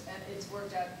clusters, and it's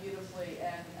worked out beautifully.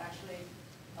 And actually,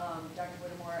 Dr.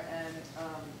 Whittemore and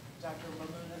Dr.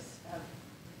 Mamunis have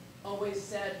always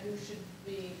said who should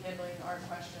be handling our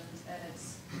questions, and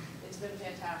it's been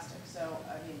fantastic. So,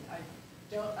 I mean,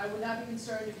 I would not be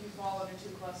concerned if you fall under 2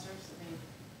 clusters. I mean,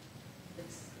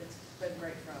 it's been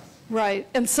great for us. Right.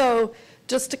 And so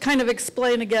just to kind of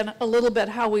explain again a little bit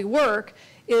how we work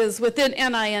is within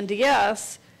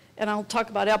NINDS, and I'll talk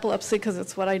about epilepsy because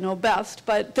it's what I know best,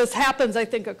 but this happens, I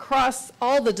think, across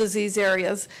all the disease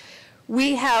areas.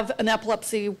 we have an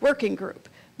epilepsy working group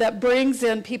that brings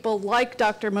in people like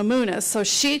Dr. Mamounis. So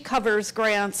she covers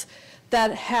grants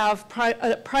that have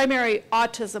a primary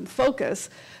autism focus.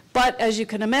 But as you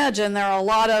can imagine, there are a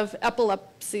lot of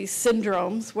epilepsy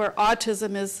syndromes where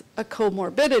autism is a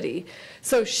comorbidity.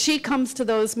 So she comes to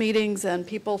those meetings, and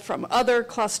people from other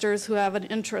clusters who have an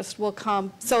interest will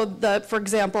come. So, for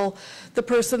example, the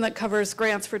person that covers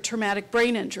grants for traumatic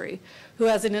brain injury, who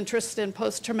has an interest in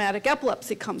post-traumatic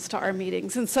epilepsy, comes to our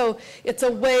meetings. And so it's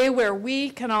a way where we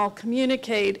can all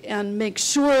communicate and make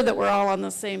sure that we're all on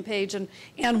the same page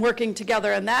and working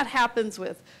together. And that happens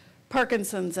with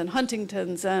Parkinson's and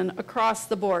Huntington's and across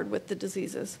the board with the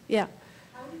diseases. Yeah.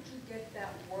 How did you get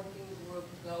that working group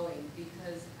going?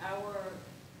 Because our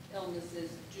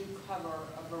illnesses do cover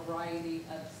a variety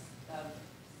of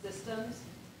systems,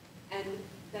 and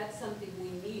that's something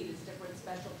we need is different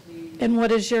specialties. And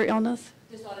what is your illness?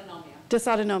 Dysautonomia.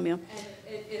 Dysautonomia. And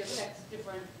it affects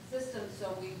different systems,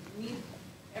 so we need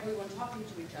everyone talking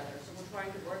to each other. So we're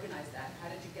trying to organize that. How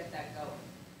did you get that going?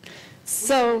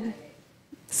 So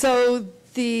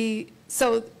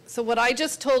what I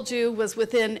just told you was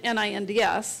within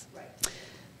NINDS. Right.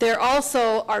 There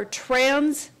also are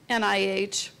trans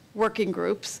NIH working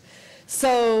groups.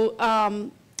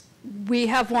 So we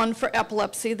have one for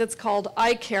epilepsy that's called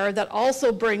iCare that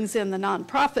also brings in the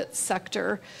nonprofit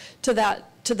sector to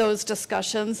those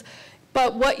discussions.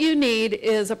 But what you need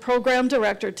is a program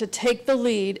director to take the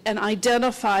lead and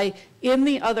identify in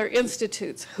the other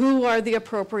institutes who are the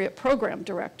appropriate program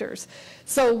directors.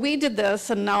 So we did this,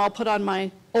 and now I'll put on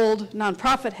my old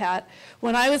nonprofit hat.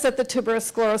 When I was at the Tuberous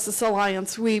Sclerosis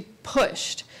Alliance, we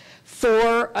pushed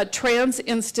for a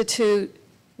trans-institute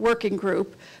working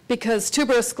group because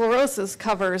tuberous sclerosis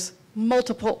covers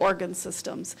multiple organ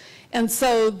systems. And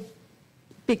so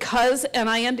because, and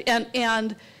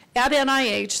at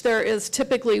NIH, there is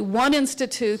typically one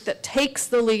institute that takes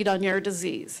the lead on your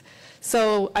disease.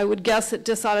 So I would guess at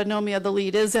dysautonomia, the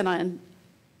lead is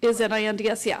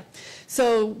NINDS, yeah.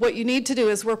 So what you need to do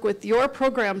is work with your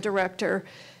program director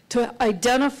to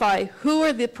identify who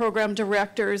are the program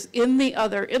directors in the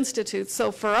other institutes.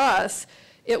 So for us,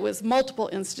 it was multiple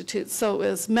institutes. So it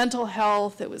was mental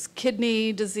health, it was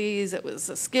kidney disease, it was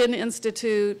a skin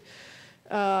institute,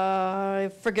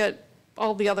 I forget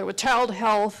all the other, with child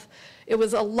health. It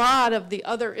was a lot of the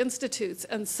other institutes.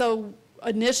 And so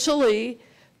initially,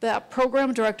 that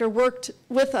program director worked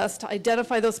with us to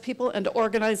identify those people and to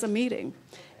organize a meeting.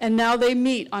 And now they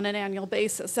meet on an annual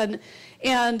basis.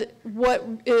 And what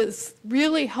is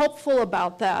really helpful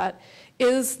about that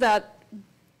is that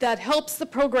helps the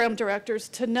program directors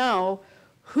to know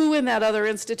who in that other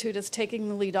institute is taking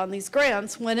the lead on these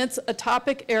grants when it's a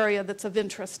topic area that's of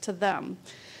interest to them.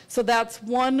 So that's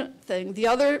one thing. The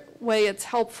other way it's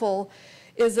helpful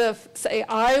is if, say,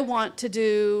 I want to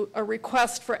do a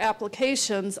request for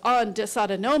applications on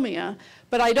dysautonomia,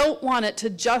 but I don't want it to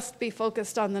just be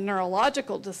focused on the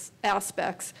neurological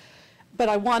aspects, but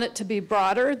I want it to be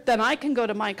broader, then I can go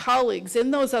to my colleagues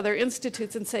in those other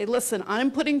institutes and say, listen,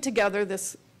 I'm putting together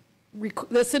this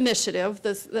initiative,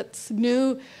 that's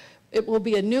new, it will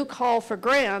be a new call for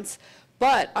grants,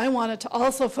 but I want it to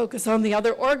also focus on the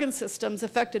other organ systems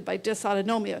affected by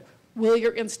dysautonomia. Will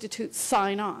your institute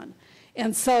sign on?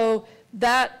 And so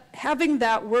having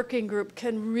that working group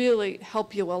can really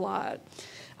help you a lot.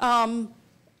 When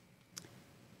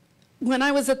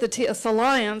I was at the TS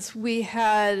Alliance, we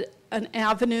had an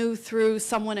avenue through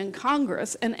someone in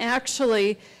Congress and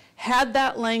actually had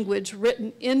that language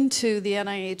written into the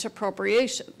NIH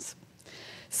appropriations.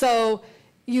 So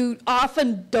you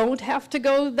often don't have to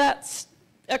go that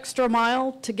extra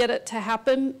mile to get it to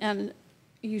happen, and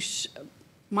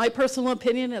my personal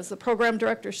opinion is the program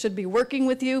director should be working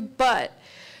with you, but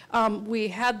we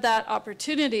had that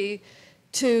opportunity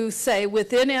to say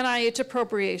within NIH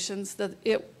appropriations that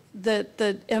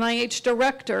the NIH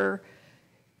director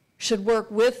should work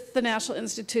with the National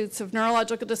Institutes of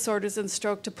Neurological Disorders and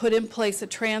Stroke to put in place a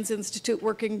trans-institute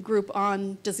working group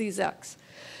on disease X.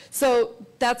 So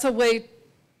that's a way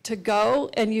to go,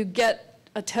 and you get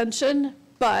attention,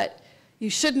 but you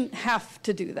shouldn't have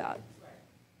to do that.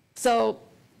 So,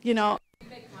 you know. We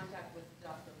made contact with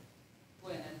Dr.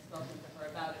 Quinn and spoken to her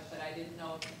about it, but I didn't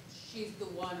know if she's the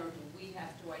one, or do we have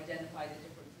to identify the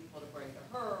different people to bring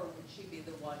to her, or would she be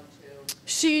the one to?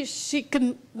 She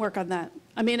can work on that.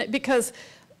 I mean, because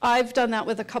I've done that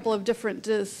with a couple of different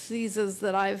diseases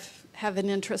that have an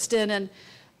interest in, and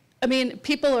I mean,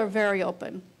 people are very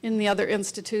open in the other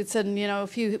institutes, and you know,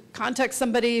 if you contact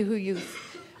somebody who you've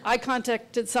I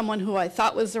contacted someone who I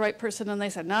thought was the right person, and they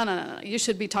said, no, no, no, no, you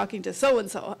should be talking to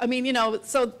so-and-so. I mean, you know,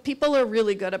 so people are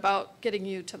really good about getting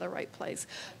you to the right place.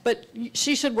 But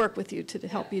she should work with you to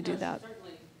help you do that. She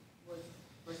certainly was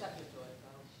receptive to it,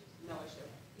 so no issue.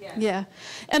 Yeah. Yeah,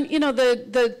 and you know,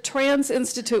 the Trans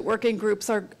Institute working groups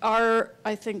are,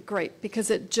 I think, great, because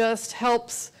it just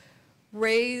helps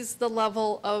raise the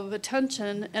level of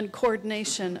attention and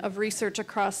coordination of research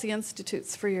across the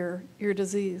institutes for your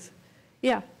disease.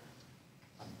 Yeah.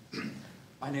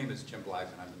 My name is Jim Black,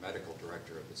 and I'm the medical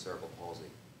director of the Cerebral Palsy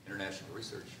International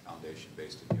Research Foundation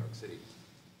based in New York City.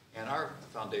 And our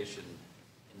foundation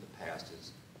in the past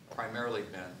has primarily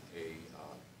been a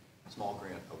small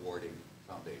grant awarding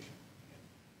foundation. And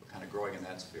we're kind of growing in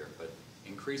that sphere, but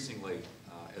increasingly,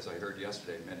 as I heard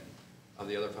yesterday, many of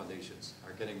the other foundations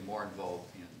are getting more involved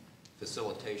in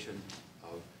facilitation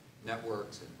of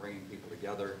networks and bringing people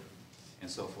together and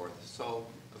so forth. So,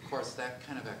 of course, that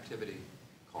kind of activity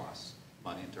costs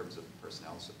money in terms of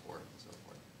personnel support and so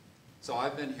forth. So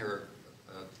I've been here,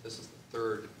 this is the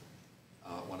third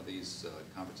one of these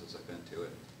conferences I've been to,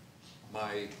 and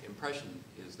my impression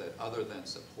is that other than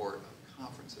support of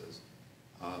conferences,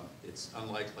 it's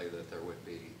unlikely that there would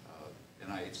be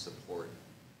NIH support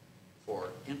for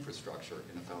infrastructure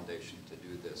in a foundation to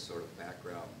do this sort of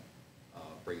background,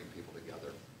 bringing people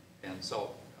together. And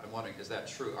so I'm wondering, is that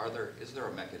true? Is there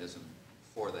a mechanism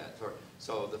for that?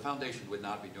 So the foundation would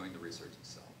not be doing the research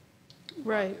itself.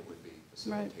 Right. It would be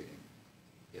facilitating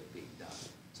it being done.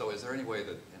 So is there any way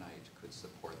that NIH could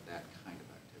support that kind of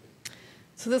activity?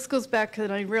 So this goes back,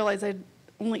 and I realize I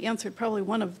only answered probably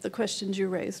one of the questions you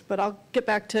raised, but I'll get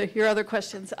back to your other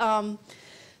questions.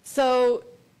 So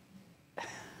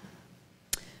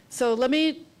let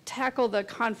me tackle the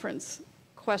conference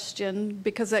question,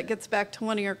 because that gets back to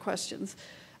one of your questions.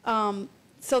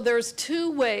 So there's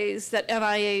two ways that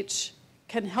NIH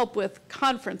can help with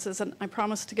conferences, and I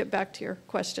promise to get back to your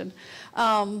question.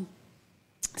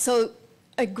 So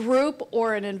a group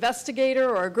or an investigator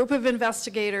or a group of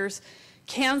investigators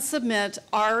can submit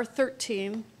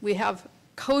R13. We have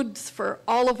codes for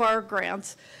all of our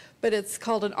grants, but it's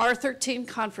called an R13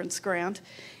 conference grant.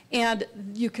 And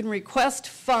you can request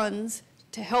funds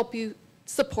to help you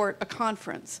support a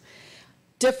conference.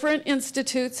 Different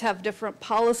institutes have different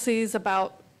policies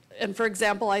about, and for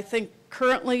example, I think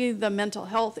currently the Mental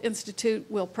Health Institute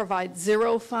will provide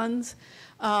 0 funds.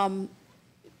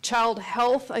 Child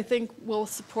Health, I think, will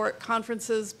support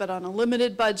conferences, but on a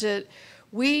limited budget.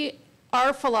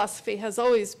 Our philosophy has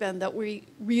always been that we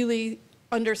really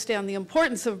understand the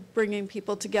importance of bringing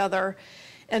people together.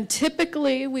 And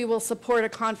typically, we will support a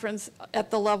conference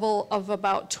at the level of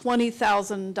about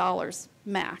 $20,000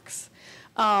 max.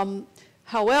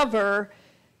 However,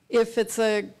 if it's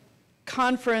a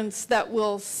conference that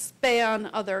will span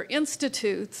other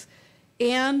institutes,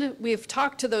 and we've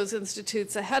talked to those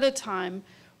institutes ahead of time,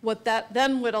 what that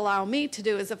then would allow me to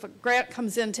do is if a grant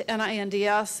comes into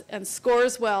NINDS and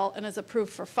scores well and is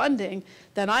approved for funding,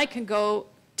 then I can go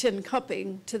tin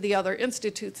cupping to the other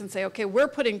institutes and say, okay, we're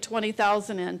putting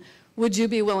 20,000 in, would you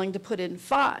be willing to put in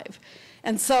 5?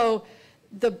 And so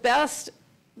the best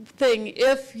thing,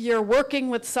 if you're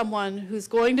working with someone who's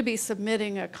going to be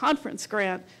submitting a conference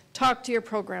grant, talk to your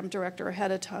program director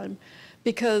ahead of time.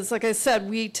 Because like I said,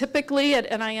 we typically at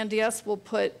NINDS will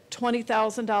put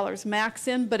 $20,000 max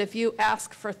in, but if you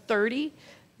ask for 30,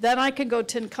 then I can go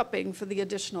tin cupping for the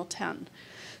additional 10.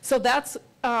 So that's,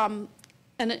 and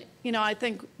you know, I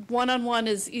think one-on-one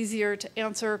is easier to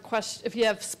answer questions if you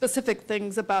have specific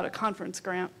things about a conference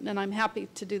grant, and I'm happy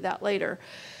to do that later.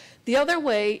 The other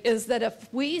way is that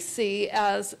if we see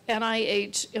as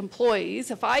NIH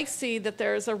employees, if I see that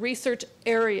there's a research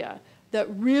area that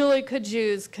really could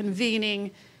use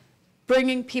convening,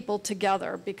 bringing people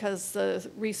together, because the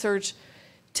research,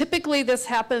 typically this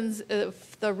happens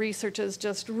if the research is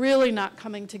just really not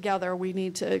coming together. We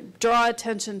need to draw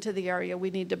attention to the area. We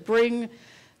need to bring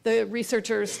the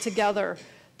researchers together.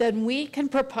 Then we can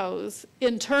propose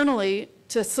internally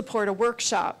to support a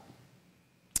workshop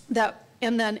that,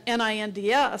 and then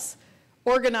NINDS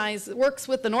works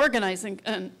with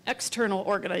an external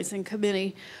organizing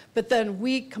committee, but then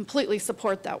we completely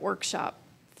support that workshop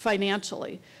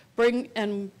financially.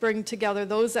 Bring together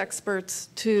those experts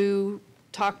to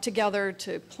talk together,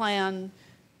 to plan,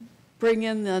 bring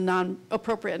in the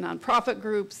appropriate nonprofit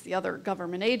groups, the other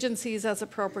government agencies as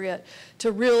appropriate,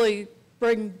 to really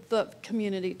bring the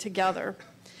community together.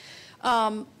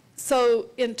 So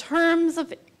in terms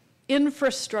of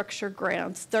infrastructure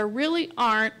grants, there really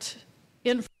aren't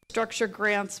infrastructure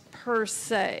grants per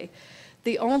se.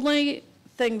 The only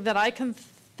thing that I can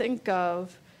think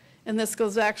of and this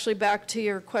goes actually back to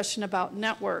your question about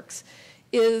networks,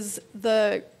 is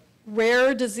the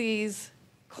rare disease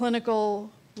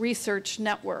clinical research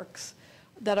networks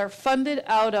that are funded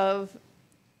out of,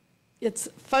 it's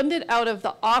funded out of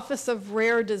the Office of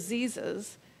Rare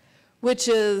Diseases, which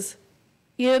is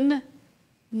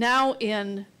now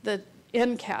in the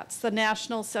NCATS, the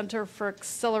National Center for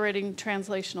Accelerating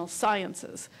Translational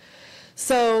Sciences.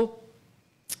 So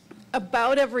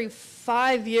about every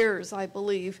 5 years, I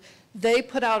believe, they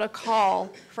put out a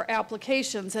call for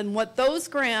applications. And what those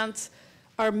grants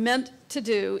are meant to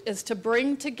do is to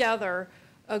bring together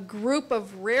a group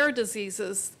of rare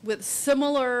diseases with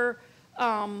similar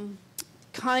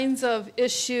kinds of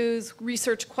issues,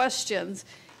 research questions,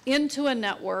 into a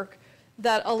network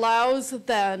that allows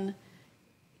then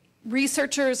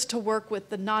researchers to work with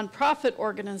the nonprofit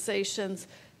organizations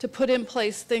to put in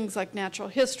place things like natural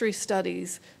history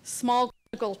studies, small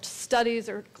clinical studies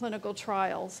or clinical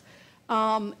trials,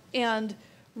 and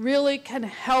really can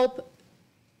help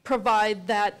provide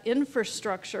that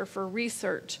infrastructure for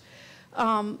research.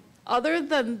 Other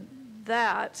than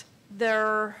that,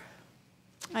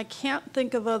 I can't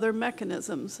think of other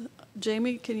mechanisms.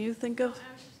 Jamie, can you think of? I was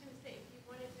just going to say, if you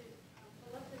wanted to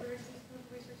pull up the Rare Disease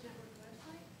Clinical Research Network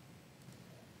website,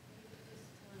 you could just,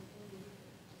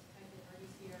 just type in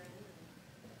RDCRN.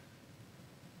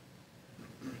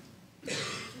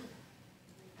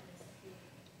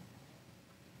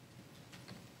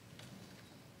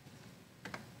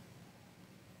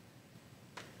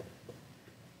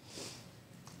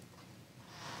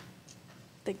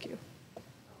 Thank you.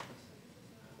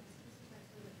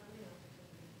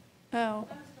 Oh.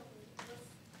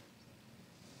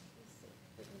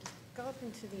 Go up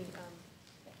into the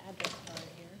address bar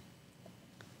here.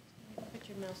 Put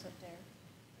your mouse up there.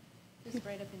 Just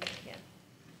right up in there,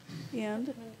 yeah. And?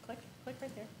 Click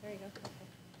right there. There you go. Okay.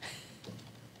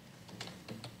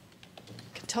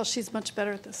 I can tell she's much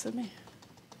better at this than me.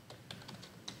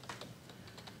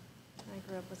 I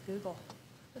grew up with Google.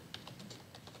 Let's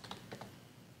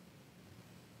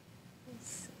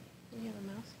see. Do you have a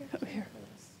mouse here? Oh, here.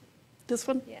 This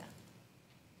one? Yeah.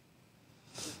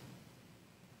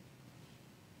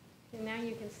 And now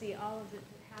you can see all of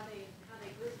how they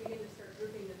begin to start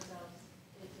grouping themselves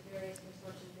into various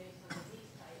consortiums based on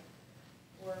disease type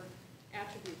or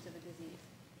attributes of a disease.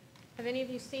 Have any of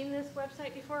you seen this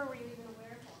website before? Were you even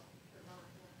aware of it? Or not?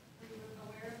 Were you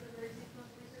aware of the Rare Disease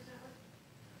Clinical Research Network?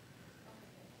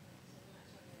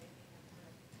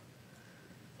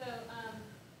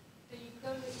 So you can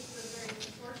go to each of those various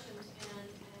consortiums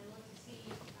and look to see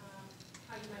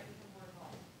how you might become more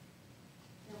involved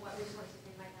and what resources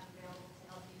they might have available to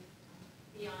help you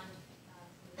beyond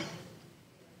some of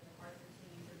the Arthur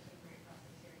teams or team grant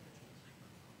process here.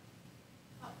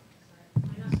 Oh, sorry.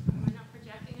 Am I not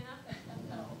projecting enough?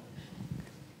 No.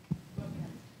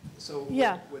 So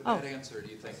Yeah. would that answer, do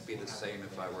you think, be the same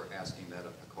if I were asking that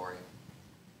of PCORI?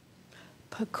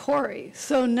 PCORI.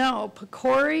 So no,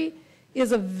 PCORI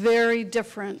is a very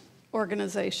different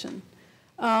organization.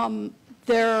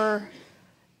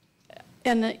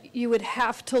 And you would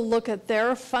have to look at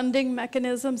their funding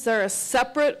mechanisms. They're a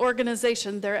separate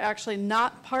organization. They're actually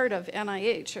not part of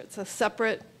NIH. It's a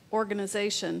separate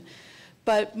organization.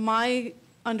 But my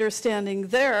understanding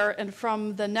there, and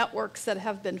from the networks that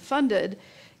have been funded,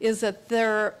 is that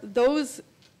those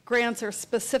grants are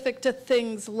specific to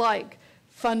things like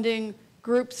funding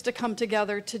groups to come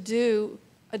together to do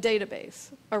a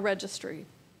database, a registry,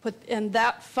 and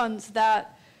that funds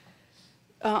that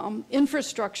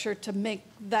infrastructure to make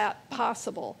that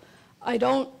possible. I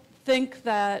don't think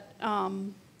that,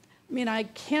 I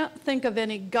can't think of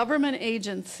any government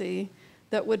agency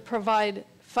that would provide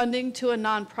funding to a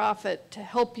nonprofit to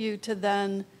help you to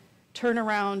then turn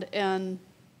around and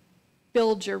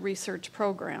build your research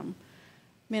program.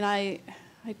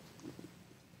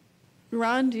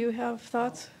 Ron, do you have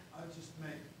thoughts? I'll just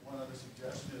make one other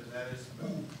suggestion, and that is,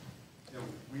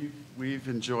 we've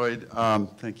enjoyed,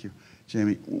 thank you,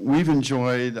 Jamie. We've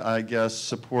enjoyed, I guess,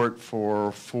 support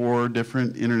for 4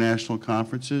 different international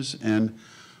conferences, and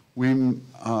we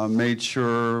made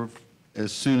sure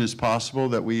as soon as possible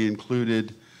that we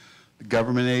included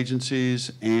government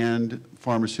agencies and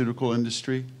pharmaceutical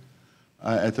industry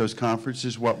at those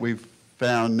conferences. What we've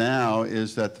found now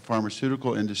is that the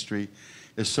pharmaceutical industry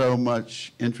is so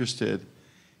much interested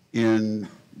in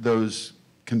those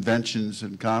conventions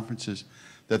and conferences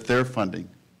that they're funding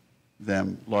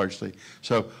them largely.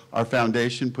 So our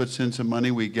foundation puts in some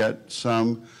money. We get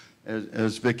some,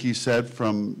 as Vicki said,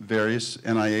 from various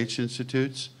NIH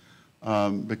institutes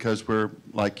because we're,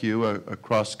 like you, a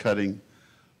cross-cutting,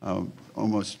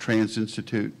 almost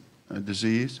trans-institute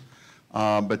disease.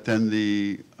 but then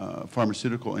the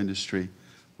pharmaceutical industry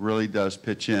really does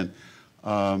pitch in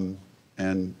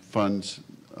and funds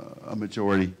a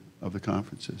majority of the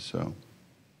conferences. So.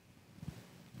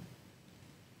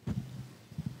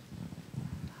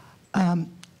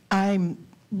 I'm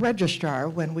registrar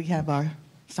when we have our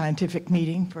scientific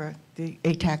meeting for the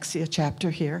ataxia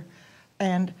chapter here,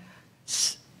 and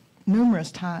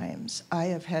numerous times I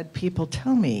have had people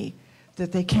tell me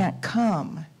that they can't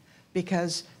come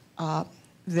because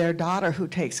their daughter who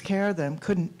takes care of them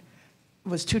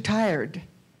was too tired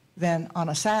then on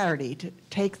a Saturday to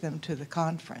take them to the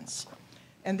conference.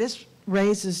 And this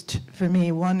raises for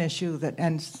me one issue that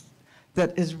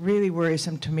is really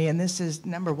worrisome to me, and this is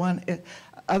number one,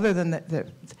 other than that,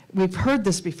 we've heard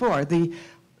this before, the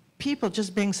people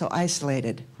just being so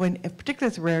isolated, particularly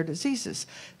with rare diseases.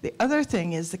 The other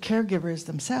thing is the caregivers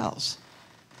themselves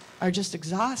are just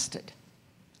exhausted.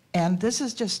 And this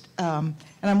is just, and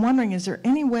I'm wondering, is there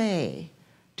any way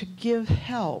to give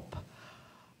help,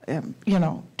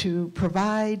 to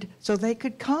provide so they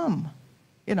could come?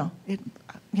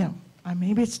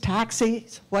 Maybe it's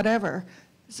taxis, whatever,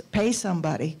 pay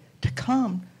somebody to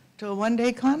come to a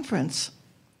one-day conference.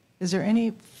 Is there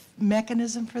any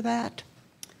mechanism for that?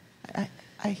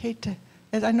 I hate to,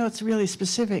 I know it's really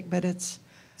specific, but it's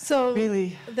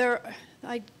really.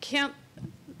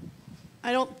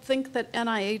 I don't think that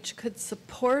NIH could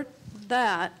support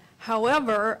that.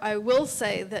 However, I will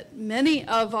say that many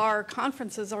of our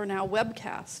conferences are now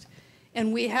webcast,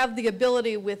 and we have the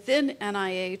ability within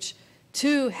NIH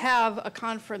to have a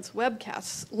conference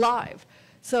webcast live.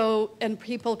 So, and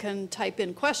people can type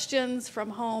in questions from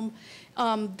home.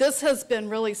 This has been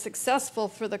really successful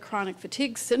for the chronic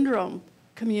fatigue syndrome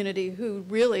community, who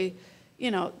really,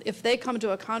 if they come to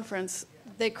a conference,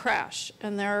 they crash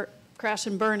and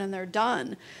burn and they're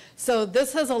done. So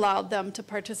this has allowed them to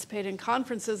participate in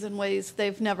conferences in ways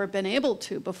they've never been able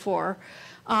to before.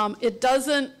 It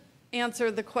doesn't answer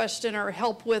the question or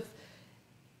help with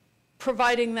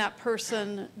providing that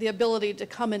person the ability to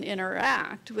come and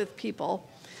interact with people.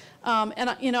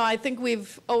 I think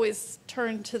we've always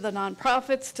turned to the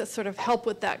nonprofits to sort of help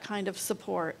with that kind of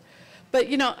support. But,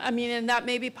 and that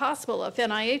may be possible. If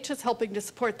NIH is helping to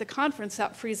support the conference,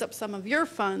 that frees up some of your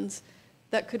funds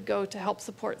that could go to help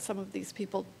support some of these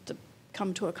people to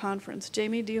come to a conference.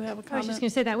 Jamie, do you have a comment? I was just going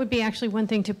to say that would be actually one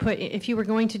thing to put, if you were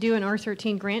going to do an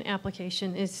R13 grant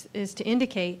application, is to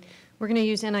indicate we're going to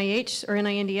use NIH or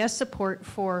NINDS support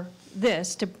for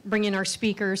this, to bring in our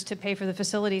speakers, to pay for the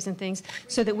facilities and things,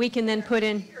 so that we can then put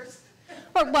in,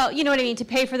 to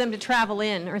pay for them to travel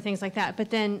in or things like that. But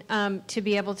then to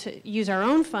be able to use our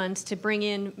own funds to bring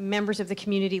in members of the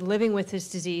community living with this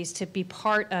disease to be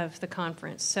part of the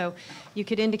conference. So you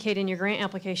could indicate in your grant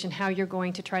application how you're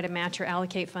going to try to match or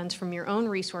allocate funds from your own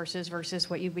resources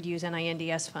versus what you would use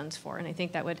NINDS funds for. And I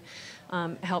think that would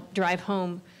help drive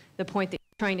home the point that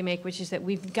trying to make, which is that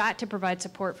we've got to provide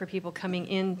support for people coming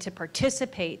in to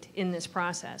participate in this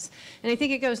process. And I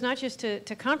think it goes not just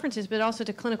to conferences, but also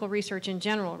to clinical research in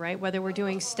general, right? Whether we're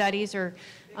doing studies or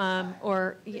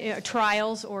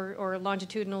trials or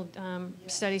longitudinal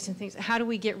studies and things. How do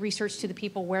we get research to the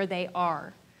people where they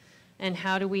are? And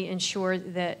how do we ensure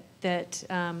that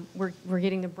we're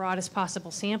getting the broadest possible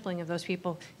sampling of those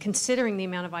people, considering the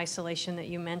amount of isolation that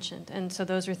you mentioned. And so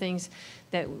those are things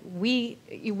that we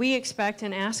expect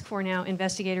and ask for now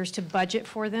investigators to budget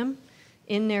for them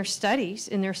in their studies,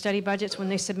 in their study budgets when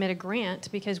they submit a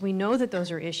grant, because we know that those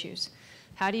are issues.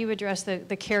 How do you address the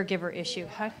caregiver issue?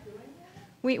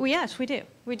 Yes, we do.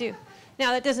 We do.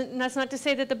 Now, that's not to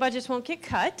say that the budgets won't get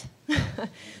cut,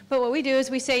 but what we do is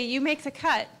we say, you make the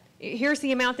cut. Here's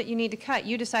the amount that you need to cut.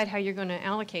 You decide how you're going to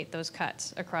allocate those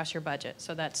cuts across your budget.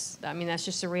 So that's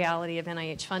just the reality of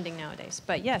NIH funding nowadays.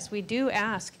 But yes, we do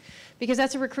ask, because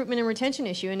that's a recruitment and retention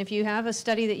issue. And if you have a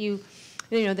study that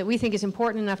that we think is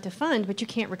important enough to fund, but you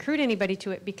can't recruit anybody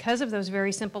to it because of those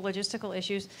very simple logistical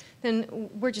issues, then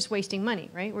we're just wasting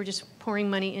money, right? We're just pouring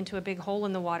money into a big hole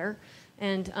in the water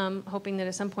and hoping that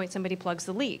at some point somebody plugs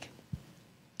the leak.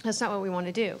 That's not what we want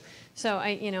to do. So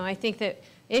I think that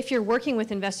if you're working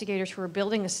with investigators who are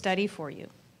building a study for you,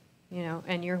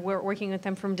 and you're working with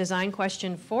them from designing the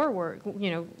question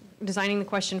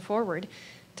forward,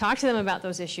 talk to them about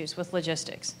those issues with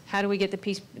logistics. How do we get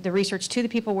the research to the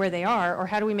people where they are, or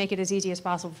how do we make it as easy as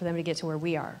possible for them to get to where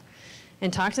we are?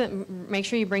 And talk to them, make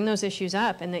sure you bring those issues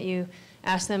up and that you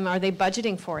ask them, are they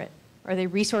budgeting for it? Are they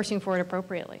resourcing for it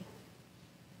appropriately?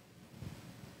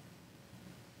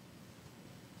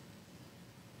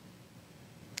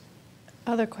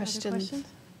 Other questions?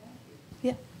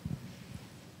 Yeah.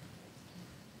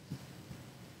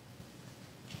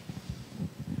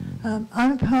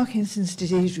 I'm a Parkinson's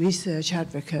disease research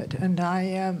advocate, and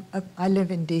I live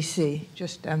in DC,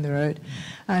 just down the road,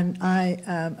 and I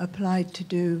applied to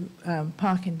do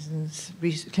Parkinson's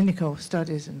clinical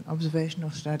studies and observational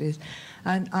studies,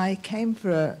 and I came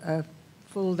for a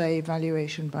full-day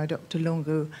evaluation by Dr.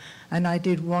 Lungu, and I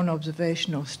did one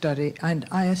observational study, and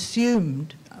I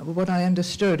assumed, what I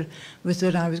understood was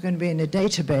that I was going to be in a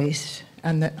database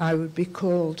and that I would be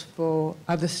called for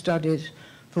other studies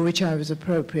for which I was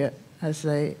appropriate as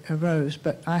they arose,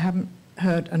 but I haven't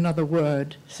heard another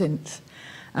word since.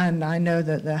 And I know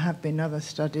that there have been other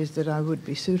studies that I would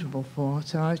be suitable for,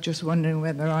 so I was just wondering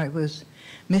whether I was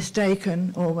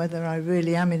mistaken or whether I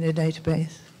really am in a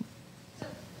database.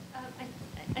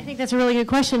 I think that's a really good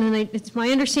question, and it's my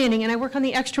understanding, and I work on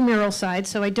the extramural side,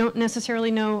 so I don't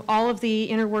necessarily know all of the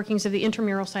inner workings of the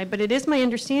intramural side, but it is my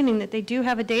understanding that they do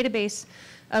have a database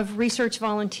of research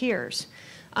volunteers.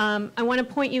 I want to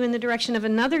point you in the direction of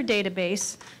another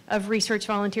database of research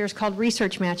volunteers called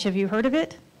Research Match. Have you heard of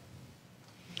it?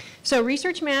 So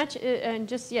Research Match, and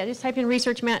just type in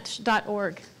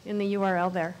researchmatch.org in the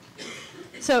URL there.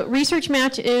 So Research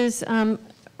Match is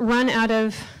run out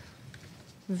of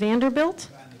Vanderbilt,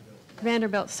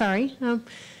 sorry.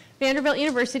 Vanderbilt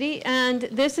University, and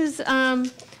this is,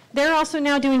 they're also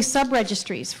now doing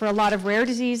sub-registries for a lot of rare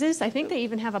diseases. I think they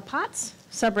even have a POTS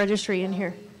sub-registry in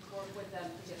here.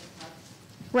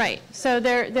 Right, so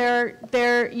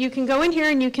you can go in here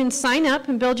and you can sign up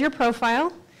and build your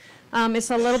profile. It's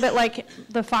a little bit like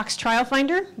the Fox Trial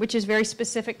Finder, which is very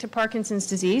specific to Parkinson's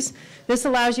disease. This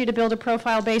allows you to build a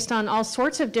profile based on all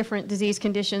sorts of different disease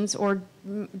conditions or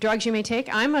drugs you may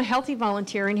take. I'm a healthy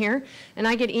volunteer in here, and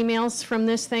I get emails from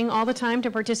this thing all the time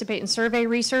to participate in survey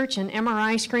research and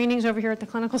MRI screenings over here at the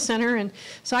clinical center. And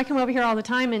so I come over here all the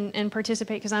time and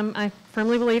participate because I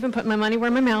firmly believe in putting my money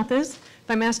where my mouth is. If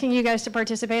I'm asking you guys to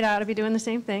participate, I ought to be doing the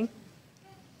same thing.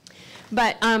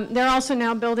 But they're also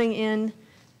now building in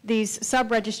these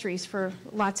sub-registries for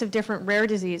lots of different rare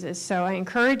diseases. So I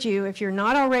encourage you, if you're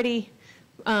not already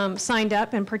signed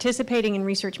up and participating in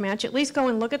Research Match, at least go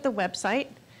and look at the website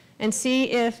and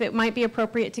see if it might be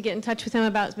appropriate to get in touch with them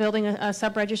about building a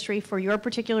sub-registry for your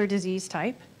particular disease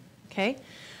type, okay?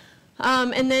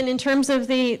 And then in terms of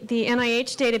the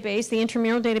NIH database, the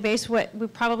intramural database, what we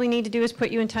probably need to do is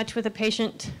put you in touch with a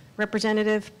patient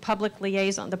representative public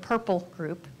liaison, the PURPLE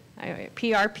group,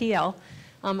 PRPL,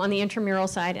 on the intramural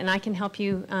side, and I can help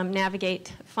you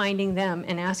navigate finding them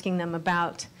and asking them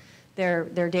about their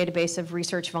database of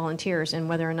research volunteers and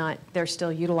whether or not they're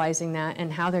still utilizing that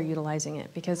and how they're utilizing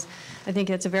it, because I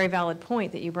think it's a very valid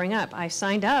point that you bring up. I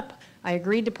signed up, I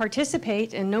agreed to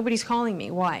participate, and nobody's calling me.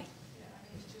 Why? Yeah, I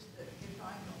mean, it's just that if I'm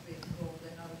not being called,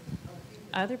 then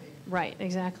other people Right,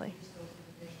 exactly.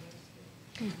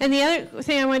 And the other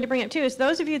thing I wanted to bring up too is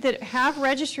those of you that have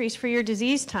registries for your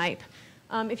disease type,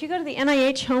 if you go to the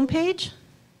NIH homepage,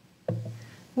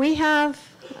 we have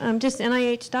just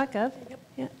nih.gov.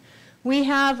 Yeah. We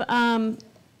have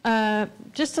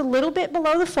just a little bit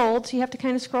below the fold, so you have to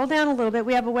kind of scroll down a little bit.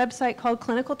 We have a website called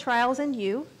Clinical Trials and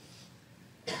You.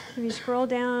 If you scroll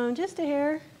down just a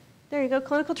hair, there you go,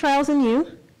 Clinical Trials and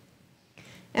You.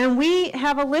 And we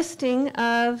have a listing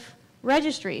of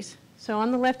registries. So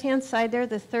on the left-hand side there,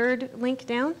 the third link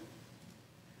down.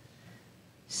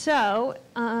 So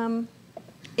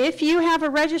if you have a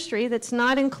registry that's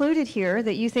not included here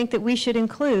that you think that we should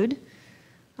include,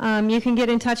 you can get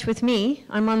in touch with me.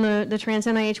 I'm on the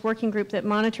Trans-NIH working group that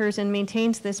monitors and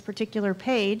maintains this particular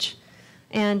page,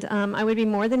 and I would be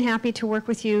more than happy to work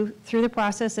with you through the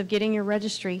process of getting your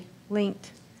registry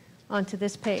linked onto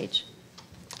this page.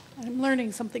 I'm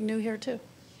learning something new here too.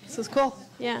 This is cool.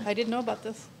 Yeah. I didn't know about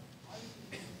this.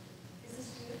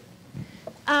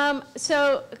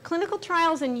 So clinical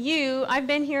trials and you, I've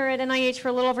been here at NIH for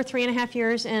a little over 3.5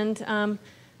 years, and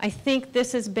I think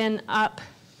this has been up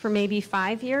for maybe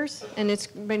 5 years, and it's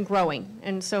been growing.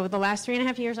 And so the last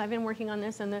 3.5 years I've been working on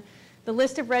this, and the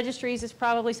list of registries is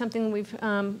probably something we've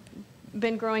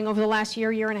been growing over the last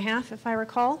year, year and a half, if I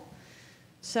recall.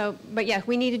 So, but yeah,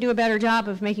 we need to do a better job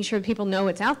of making sure people know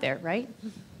it's out there, right?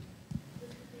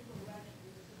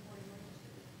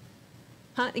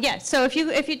 Yeah, so if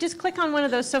you just click on one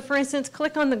of those, so for instance,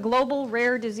 click on the Global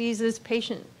Rare Diseases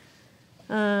Patient.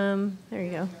 There you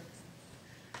go.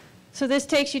 So this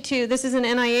takes you to, this is an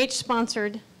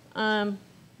NIH-sponsored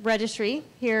registry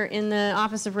here in the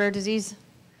Office of Rare Disease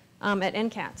at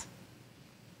NCATS.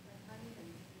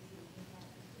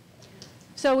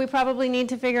 So we probably need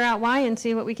to figure out why and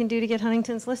see what we can do to get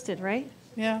Huntington's listed, right?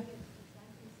 Yeah.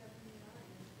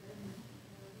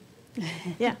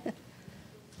 Yeah.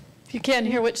 If you can't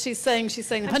hear what she's saying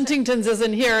Huntington's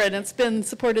isn't here, and it's been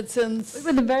supported since. We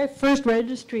were the very first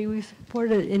registry we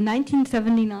supported in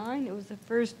 1979. It was the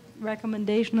first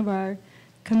recommendation of our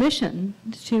commission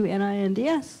to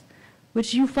NINDS,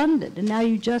 which you funded, and now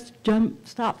you just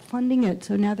stopped funding it,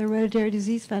 so now the Hereditary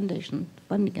Disease Foundation is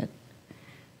funding it.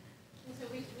 And so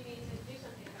we need to do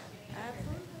something about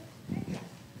getting it.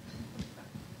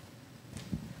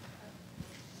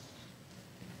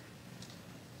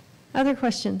 Other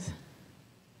questions?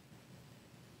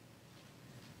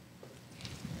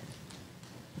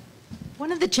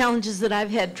 One of the challenges that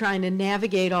I've had trying to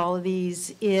navigate all of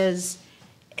these is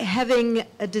having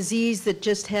a disease that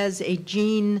just has a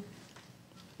gene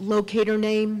locator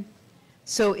name.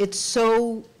 So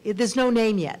there's no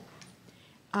name yet.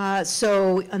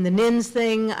 So on the NINS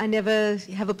thing, I never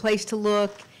have a place to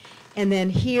look. And then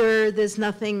here, there's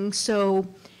nothing. So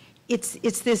it's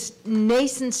this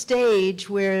nascent stage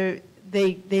where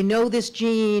they know this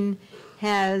gene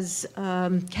has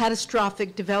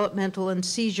catastrophic developmental and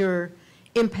seizure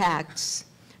impacts,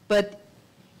 but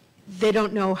they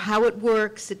don't know how it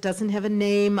works. It doesn't have a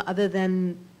name other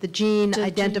than the gene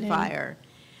identifier.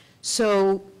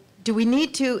 So do we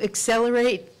need to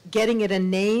accelerate getting it a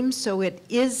name so it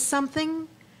is something?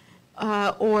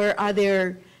 Or are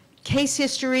there case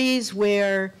histories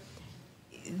where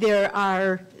there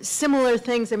are similar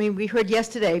things? I mean, we heard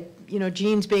yesterday,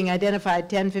 genes being identified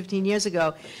 10, 15 years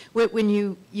ago. When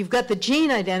you've got the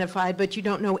gene identified, but you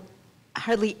don't know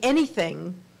hardly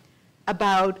anything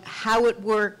about how it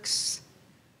works.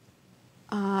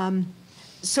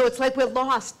 So it's like we're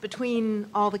lost between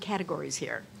all the categories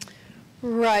here.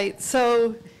 Right.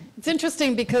 So it's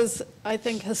interesting because I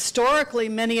think historically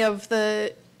many of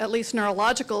the, at least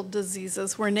neurological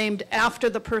diseases, were named after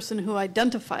the person who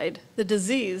identified the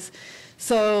disease.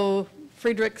 So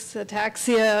Friedreich's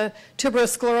ataxia,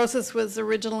 tuberous sclerosis was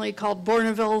originally called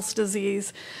Bournonville's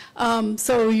disease.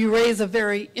 So you raise a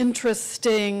very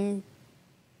interesting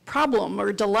problem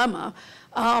or dilemma.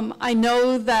 I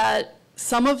know that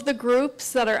some of the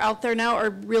groups that are out there now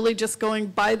are really just going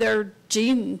by their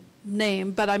gene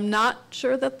name, but I'm not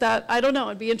sure that, I don't know,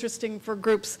 it'd be interesting for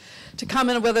groups to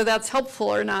comment on whether that's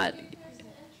helpful or not.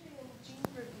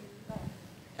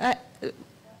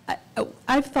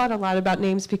 I've thought a lot about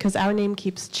names because our name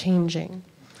keeps changing,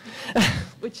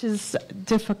 which is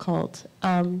difficult.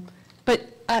 But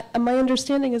my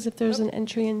understanding is if there's an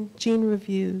entry in gene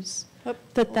reviews,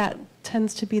 that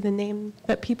tends to be the name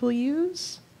that people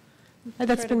use.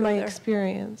 That's been my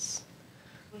experience.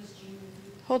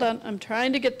 Hold on, I'm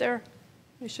trying to get there.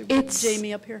 I should get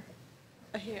Jamie up here.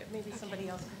 Here, maybe somebody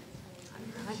else.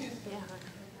 I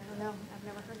don't know. I've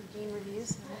never heard of gene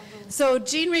reviews. So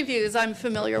gene reviews I'm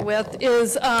familiar with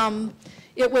is,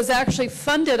 it was actually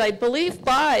funded, I believe,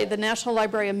 by the National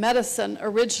Library of Medicine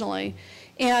originally.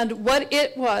 And what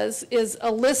it was is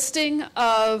a listing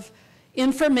of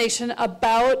information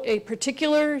about a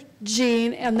particular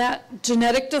gene and that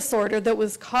genetic disorder that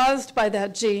was caused by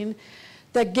that gene,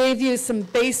 that gave you some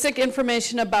basic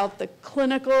information about the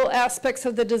clinical aspects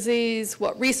of the disease,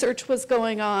 what research was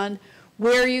going on,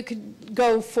 where you could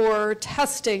go for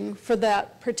testing for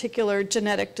that particular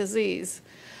genetic disease.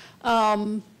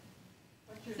 Is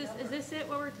this it?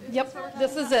 Yep,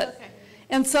 this is it. Okay.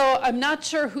 And so I'm not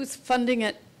sure who's funding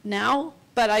it now,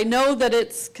 but I know that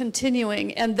it's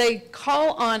continuing, and they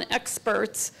call on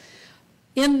experts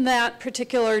in that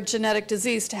particular genetic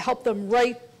disease to help them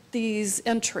write these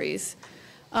entries.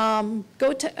 Go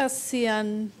to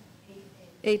SCN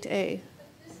 8A.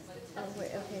 Oh,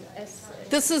 wait, okay.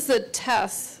 This is the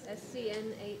test.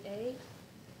 SCN 8A,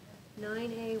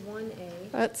 9A,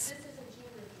 1A. That's.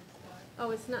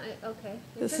 Oh, it's not, okay.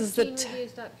 This is the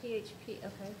GeneReviews.php,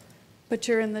 okay. But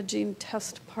you're in the gene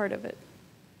test part of it.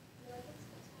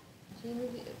 Gene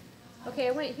review. Okay,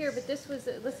 I went here, but this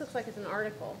looks like it's an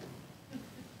article.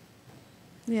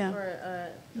 Yeah. Or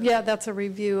yeah, that's a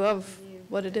review of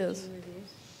what it is. Gene reviews.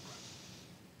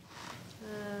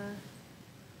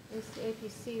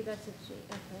 APC, that's a gene,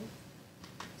 okay.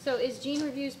 So is gene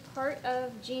reviews part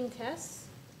of gene tests?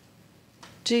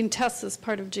 Gene tests is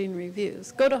part of gene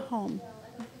reviews. Go to home.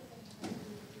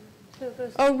 So it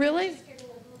goes Oh, really?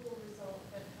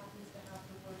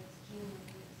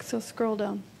 So scroll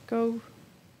down. Go.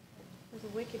 There's a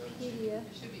Wikipedia.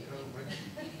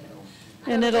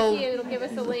 And it'll give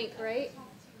us a link, right?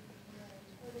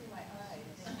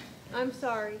 I'm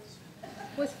sorry.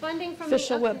 Was funding from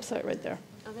official the website right there.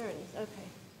 Oh, there it is.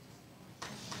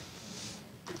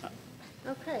 Okay.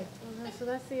 Okay. Well, so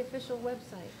that's the official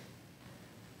website.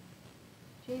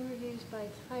 Gene reviews by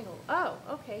title. Oh,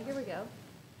 okay. Here we go.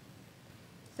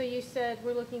 So you said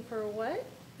we're looking for what?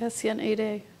 SCN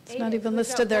 8A. It's not even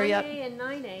listed there yet. 1A and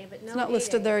 9A, but no It's not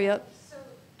listed there yet. So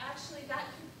actually, that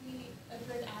could be a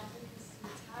good advocacy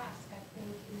task, I think,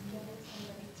 is getting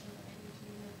somebody to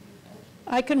review.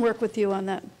 I can work with you on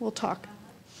that. We'll talk.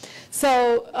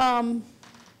 So,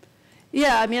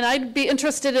 yeah, I mean, I'd be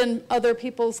interested in other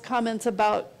people's comments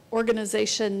about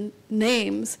organization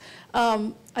names.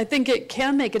 I think it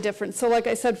can make a difference. So like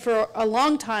I said, for a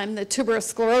long time, the Tuberous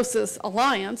Sclerosis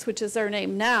Alliance, which is their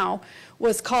name now,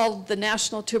 was called the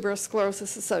National Tuberous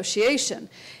Sclerosis Association.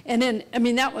 And I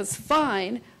mean, that was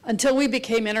fine until we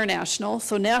became international,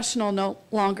 so national no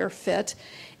longer fit,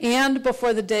 and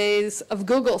before the days of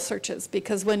Google searches,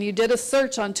 because when you did a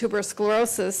search on tuberous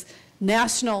sclerosis,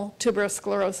 National Tuberous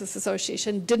Sclerosis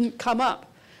Association didn't come up.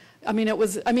 I mean, it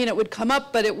would come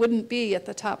up, but it wouldn't be at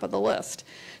the top of the list.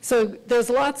 So there's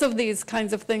lots of these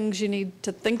kinds of things you need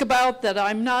to think about that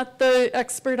I'm not the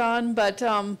expert on, but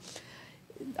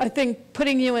I think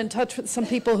putting you in touch with some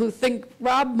people who think,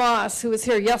 Rob Moss, who was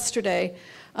here yesterday,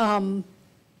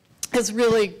 is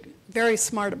really very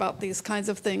smart about these kinds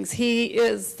of things. He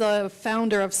is the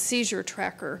founder of Seizure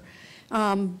Tracker,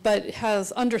 but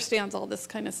understands all this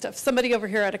kind of stuff. Somebody over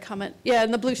here had a comment. Yeah,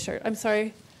 in the blue shirt. I'm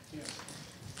sorry. Yeah.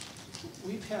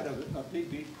 We've had a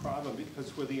big problem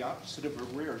because we're the opposite of a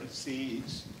rare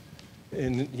disease,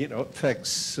 and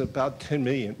affects about 10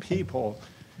 million people,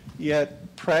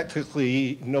 yet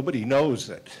practically nobody knows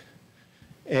it.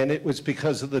 And it was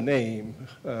because of the name.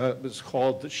 It was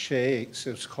called the shakes,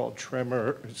 it was called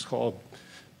tremor, it's called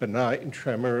benign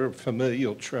tremor,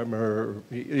 familial tremor.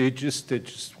 It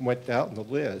just went down the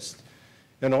list.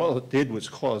 And all it did was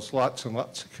cause lots and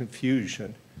lots of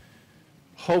confusion.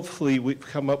 Hopefully we've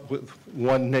come up with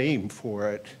one name for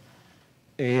it.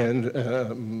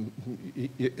 And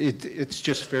it's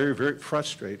just very, very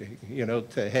frustrating,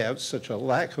 to have such a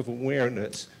lack of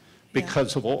awareness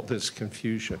because of all this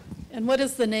confusion. And what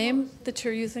is the name that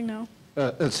you're using now?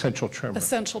 Essential tremor.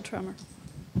 Essential tremor,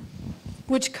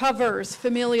 which covers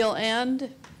familial and?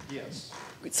 Yes.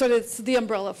 So it's the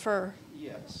umbrella for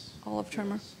all of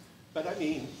tremor. Yes. But I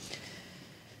mean,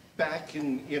 back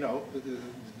in,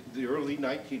 the early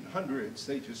 1900s,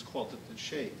 they just called it the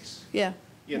shakes. Yeah.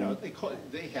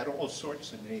 They had all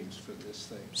sorts of names for this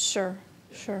thing. Sure,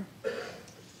 sure.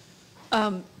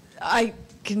 I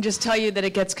can just tell you that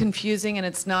it gets confusing and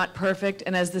it's not perfect,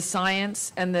 and as the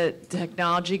science and the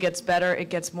technology gets better, it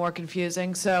gets more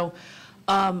confusing. So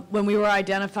when we were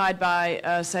identified by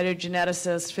a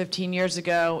cytogeneticist 15 years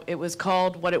ago, it was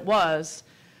called what it was,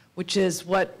 which is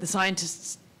what the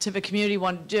scientific community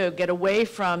wanted to do, get away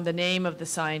from the name of the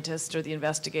scientist or the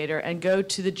investigator and go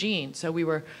to the gene. So we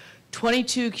were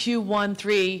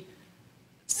 22q13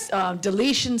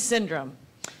 deletion syndrome.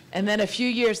 And then a few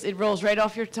years, it rolls right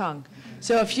off your tongue.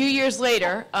 So a few years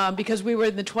later, because we were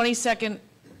in the 22nd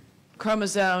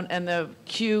chromosome and the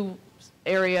Q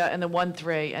area and the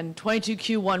 1-3, and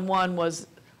 22q11 was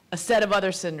a set of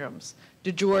other syndromes,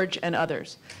 DeGeorge and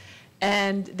others.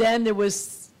 And then there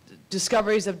was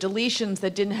discoveries of deletions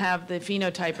that didn't have the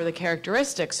phenotype or the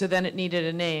characteristics, so then it needed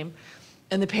a name.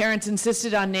 And the parents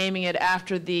insisted on naming it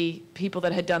after the people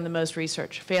that had done the most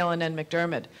research, Phelan and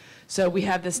McDermott. So we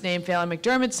have this name,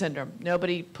 Phelan-McDermott syndrome.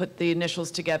 Nobody put the initials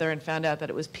together and found out that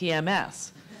it was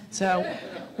PMS. So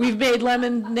we've made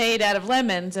lemonade out of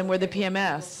lemons, and we're the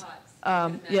PMS.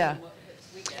 Yeah.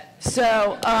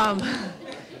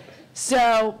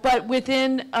 But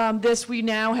within this, we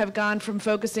now have gone from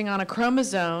focusing on a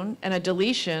chromosome and a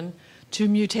deletion to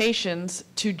mutations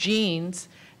to genes.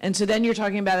 And so then you're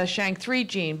talking about a SHANK3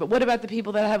 gene. But what about the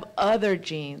people that have other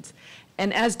genes?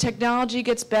 And as technology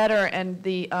gets better and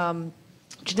the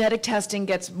genetic testing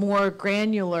gets more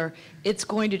granular, it's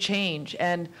going to change.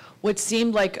 And what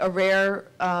seemed like a rare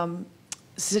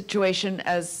situation,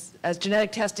 as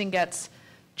genetic testing gets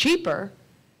cheaper,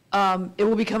 it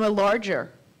will become a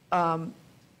larger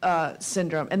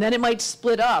syndrome. And then it might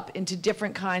split up into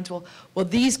different kinds. Well,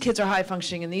 these kids are high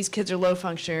functioning and these kids are low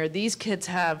functioning, or these kids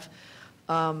have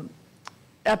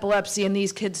epilepsy and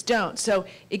these kids don't. So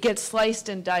it gets sliced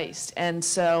and diced. And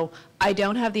so I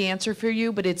don't have the answer for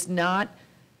you, but it's not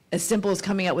as simple as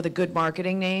coming out with a good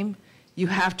marketing name. You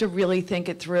have to really think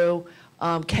it through.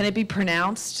 Can it be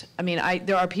pronounced? I mean,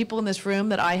 there are people in this room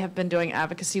that I have been doing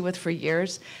advocacy with for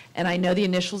years, and I know the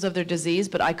initials of their disease,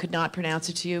 but I could not pronounce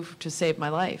it to you to save my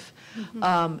life.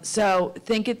 Mm-hmm. So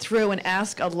think it through and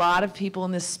ask a lot of people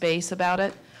in this space about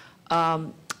it.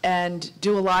 And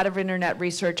do a lot of internet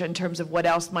research in terms of what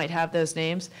else might have those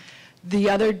names. The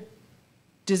other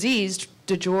disease,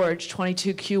 DeGeorge,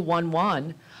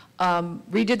 22q11,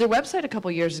 redid their website a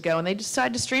couple years ago, and they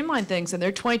decided to streamline things, and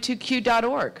they're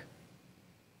 22q.org.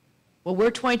 Well, we're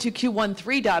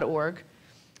 22q13.org,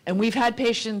 And we've had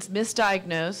patients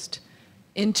misdiagnosed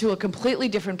into a completely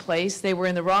different place. They were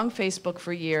in the wrong Facebook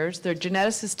for years. Their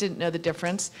geneticists didn't know the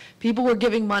difference. People were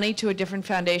giving money to a different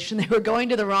foundation. They were going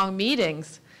to the wrong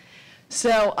meetings.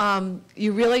 So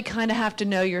you really kind of have to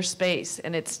know your space,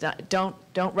 and it's not,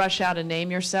 don't rush out and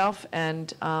name yourself,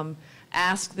 and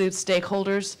ask the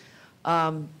stakeholders.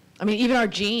 I mean, even our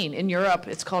gene in Europe,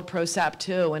 it's called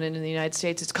ProSAP2, and in the United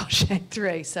States, it's called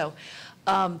SHANK3. So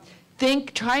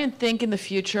try and think in the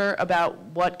future about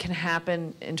what can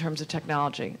happen in terms of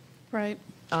technology. Right.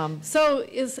 So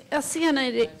is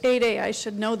SCN8A, I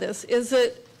should know this, is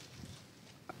it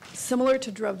similar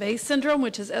to Dravet syndrome,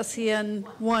 which is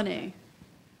SCN1A?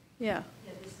 Yeah.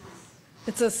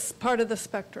 It's a part of the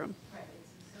spectrum. Right,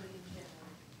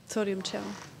 it's Sodium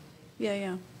channel. Yeah,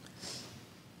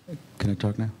 yeah. Can I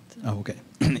talk now? Oh, okay.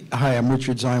 Hi, I'm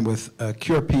Richard Zine with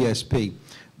Cure PSP.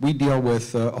 We deal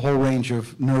with a whole range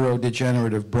of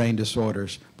neurodegenerative brain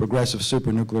disorders, progressive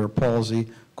supranuclear palsy,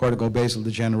 corticobasal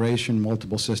degeneration,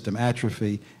 multiple system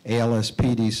atrophy, ALS,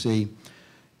 PDC,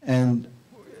 and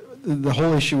the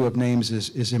whole issue of names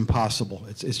is impossible.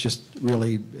 It's just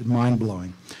really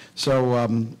mind-blowing. So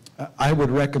I would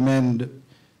recommend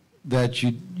that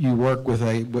you work with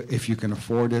if you can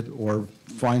afford it, or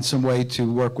find some way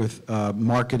to work with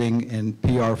marketing and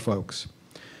PR folks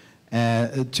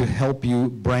to help you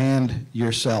brand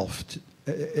yourself.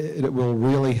 It will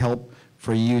really help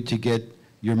for you to get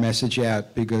your message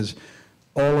out, because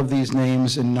all of these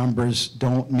names and numbers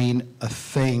don't mean a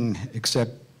thing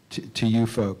except to you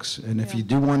folks. And if you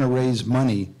do want to raise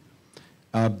money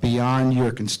beyond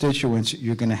your constituents,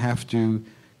 you're going to have to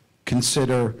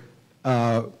consider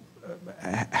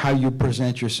how you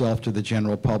present yourself to the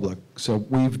general public. So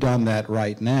we've done that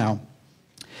right now,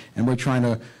 and we're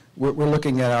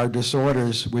looking at our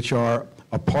disorders, which are,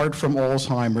 apart from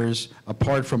Alzheimer's,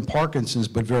 apart from Parkinson's,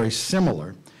 but very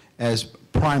similar, as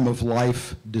prime of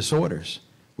life disorders,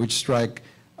 which strike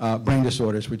brain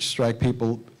disorders, which strike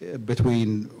people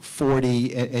between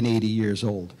 40 and 80 years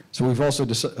old. So we've also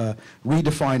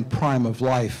redefined prime of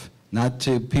life, not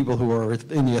to people who are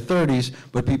in their 30s,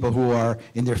 but people who are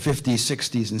in their 50s,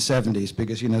 60s, and 70s,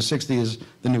 because, 60 is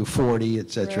the new 40, et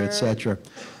cetera, et cetera.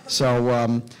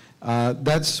 So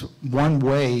that's one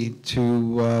way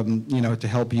to, to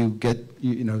help you get,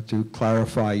 to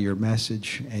clarify your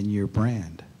message and your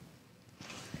brand.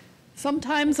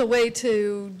 Sometimes a way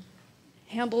to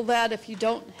handle that if you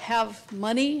don't have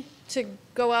money to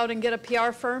go out and get a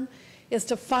PR firm is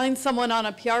to find someone on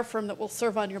a PR firm that will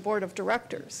serve on your board of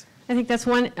directors. I think that's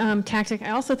one tactic.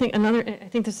 I also think I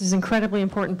think this is an incredibly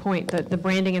important point, the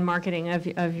branding and marketing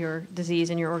of your disease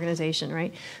and your organization,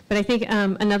 right? But I think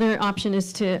another option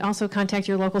is to also contact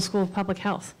your local school of public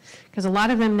health, because a lot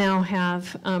of them now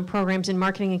have programs in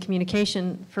marketing and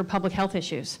communication for public health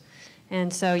issues.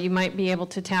 And so you might be able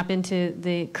to tap into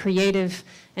the creative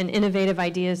and innovative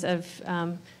ideas of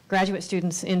graduate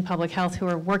students in public health who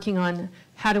are working on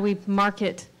how do we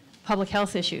market public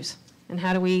health issues, and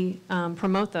how do we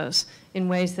promote those in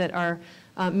ways that are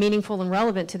meaningful and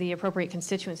relevant to the appropriate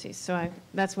constituencies. So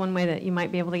that's one way that you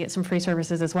might be able to get some free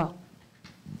services as well.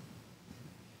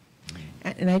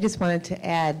 And I just wanted to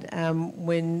add,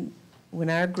 when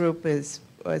our group was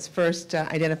first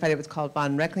identified, it was called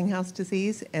von Recklinghausen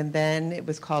disease, and then it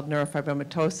was called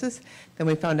neurofibromatosis. Then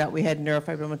we found out we had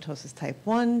neurofibromatosis type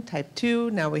 1, type 2,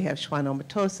 now we have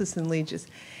schwannomatosis and Legius.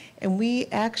 And we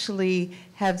actually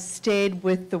have stayed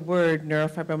with the word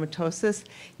neurofibromatosis,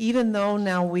 even though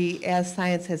now as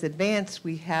science has advanced,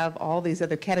 we have all these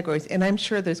other categories. And I'm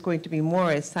sure there's going to be more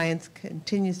as science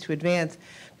continues to advance.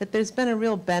 But there's been a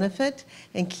real benefit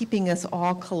in keeping us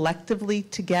all collectively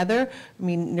together. I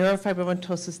mean,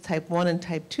 neurofibromatosis type 1 and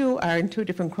type 2 are in 2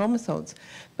 different chromosomes.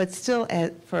 But still,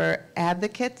 for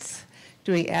advocates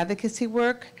doing advocacy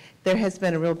work, there has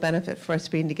been a real benefit for us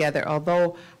being together,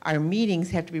 although our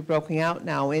meetings have to be broken out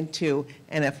now into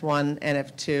NF1,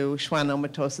 NF2,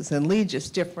 schwannomatosis, and Legius,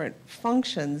 different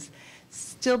functions.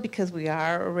 Still, because we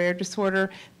are a rare disorder,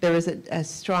 there is a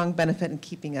strong benefit in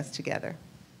keeping us together.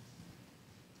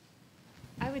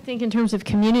 I would think in terms of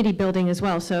community building as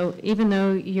well. So even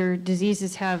though your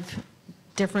diseases have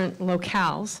different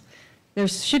locales, there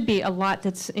should be a lot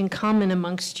that's in common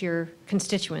amongst your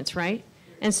constituents, right?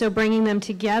 And so bringing them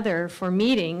together for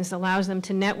meetings allows them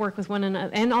to network with one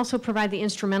another and also provide the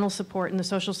instrumental support and the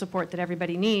social support that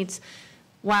everybody needs,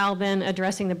 while then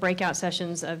addressing the breakout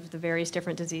sessions of the various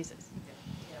different diseases.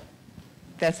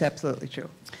 That's absolutely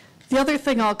true. The other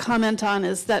thing I'll comment on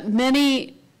is that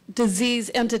many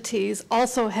disease entities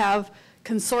also have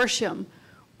consortium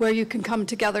where you can come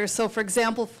together. So for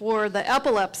example, for the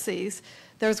epilepsies,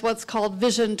 there's what's called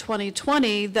Vision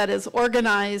 2020 that is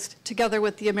organized together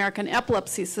with the American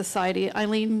Epilepsy Society.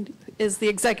 Eileen is the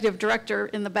executive director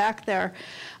in the back there,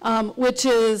 which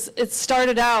is, it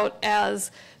started out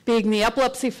as being the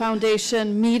Epilepsy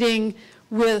Foundation meeting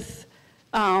with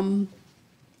the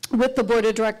board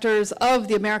of directors of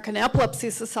the American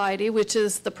Epilepsy Society, which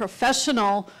is the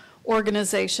professional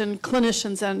organization,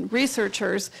 clinicians and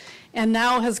researchers, and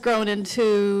now has grown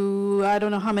into, I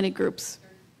don't know how many groups?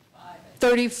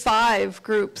 35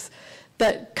 groups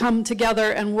that come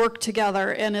together and work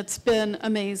together, and it's been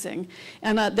amazing.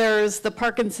 And there's the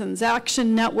Parkinson's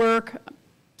Action Network.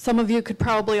 Some of you could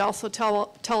probably also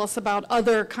tell us about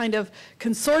other kind of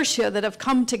consortia that have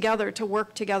come together to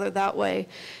work together that way.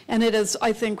 And it has,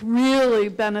 I think, really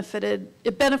benefited,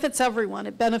 it benefits everyone.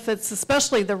 It benefits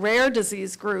especially the rare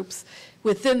disease groups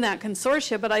within that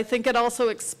consortia, but I think it also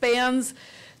expands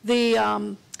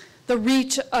the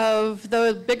reach of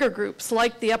the bigger groups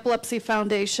like the Epilepsy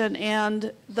Foundation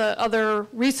and the other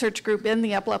research group in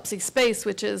the epilepsy space,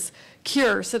 which is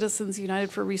CURE, Citizens United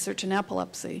for Research in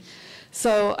Epilepsy.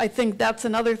 So I think that's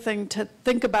another thing to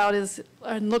think about is,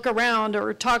 and look around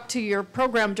or talk to your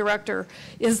program director.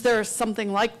 Is there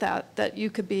something like that that you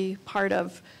could be part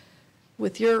of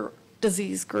with your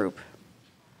disease group?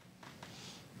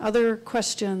 Other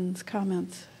questions,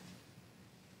 comments?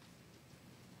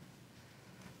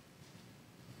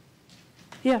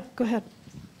 Yeah, go ahead.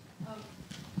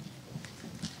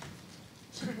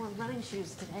 Should have worn running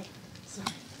shoes today. Sorry.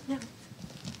 Yeah.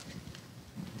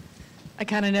 I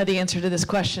kind of know the answer to this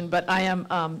question, but I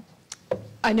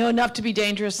know enough to be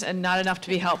dangerous and not enough to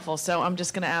be helpful, so I'm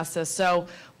just going to ask this. So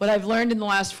what I've learned in the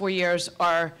last 4 years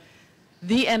are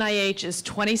the NIH is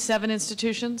 27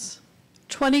 institutions?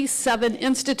 27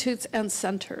 institutes and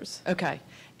centers. Okay.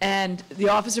 And the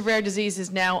Office of Rare Disease is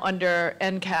now under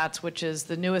NCATS, which is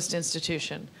the newest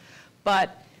institution.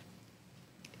 But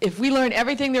if we learn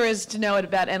everything there is to know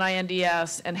about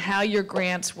NINDS and how your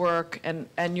grants work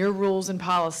and your rules and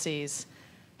policies,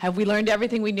 have we learned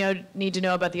everything we need to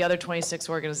know about the other 26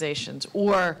 organizations?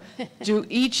 Or do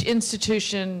each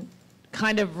institution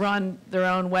kind of run their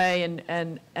own way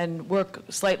and work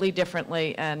slightly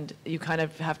differently, and you kind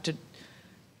of have to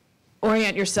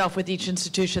orient yourself with each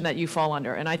institution that you fall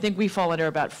under? And I think we fall under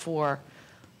about 4.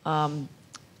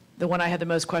 The one I had the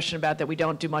most question about that we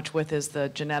don't do much with is the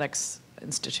genetics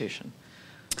institution.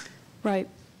 Right.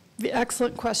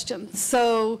 Excellent question.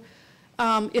 So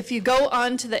if you go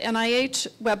on to the NIH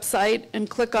website and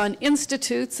click on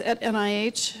Institutes at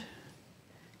NIH,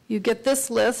 you get this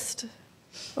list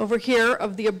over here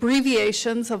of the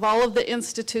abbreviations of all of the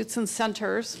institutes and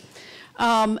centers.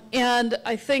 And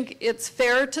I think it's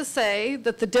fair to say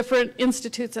that the different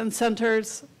institutes and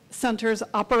centers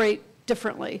operate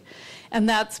differently. And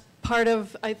that's part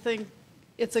of, I think,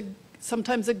 it's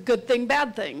sometimes a good thing,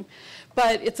 bad thing.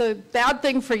 But it's a bad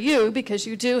thing for you because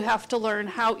you do have to learn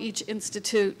how each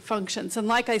institute functions. And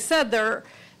like I said,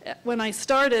 when I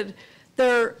started,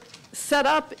 they're set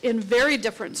up in very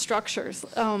different structures.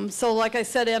 So like I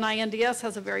said, NINDS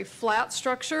has a very flat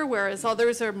structure, whereas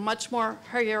others are much more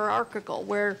hierarchical,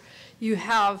 where you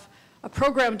have a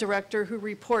program director who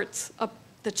reports up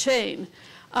the chain.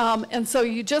 And so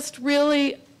you just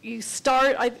really, you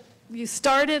start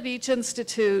at each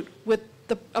institute with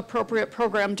the appropriate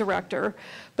program director.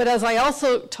 But as I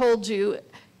also told you,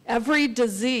 every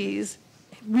disease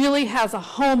really has a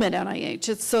home at NIH.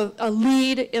 It's a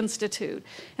lead institute.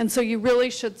 And so you really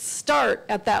should start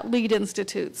at that lead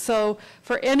institute. So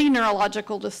for any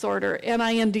neurological disorder,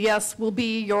 NINDS will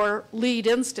be your lead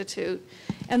institute.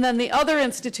 And then the other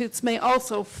institutes may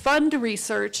also fund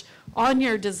research on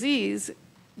your disease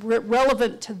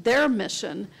relevant to their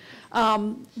mission.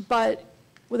 But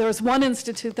there's one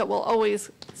institute that will always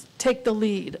take the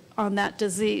lead on that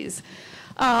disease.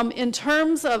 In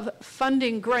terms of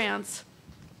funding grants,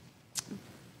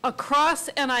 across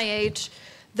NIH,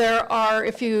 there are,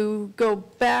 if you go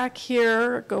back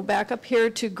up here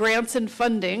to grants and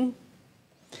funding,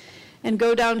 and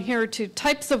go down here to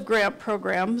types of grant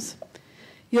programs,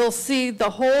 you'll see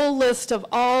the whole list of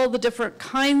all the different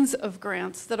kinds of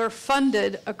grants that are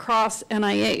funded across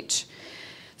NIH.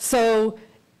 So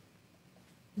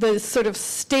the sort of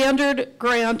standard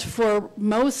grant for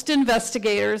most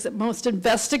investigators, most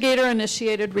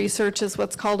investigator-initiated research is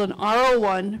what's called an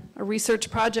R01, a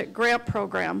research project grant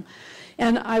program.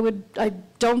 And I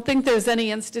don't think there's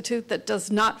any institute that does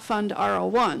not fund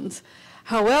R01s.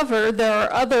 However, there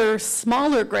are other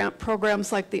smaller grant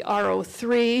programs like the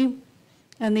R03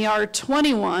 and the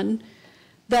R21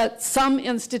 that some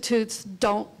institutes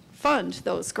don't fund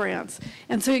those grants.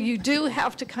 And so you do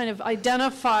have to kind of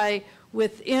identify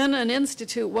within an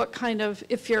institute what kind of,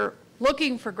 if you're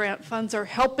looking for grant funds or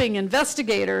helping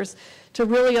investigators to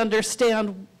really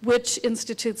understand which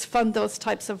institutes fund those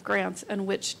types of grants and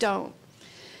which don't.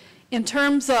 In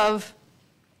terms of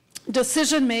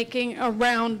decision-making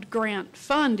around grant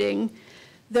funding,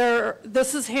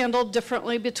 this is handled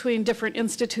differently between different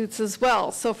institutes as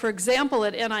well. So for example,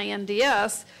 at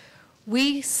NINDS,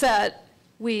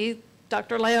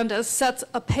 Dr. Landis sets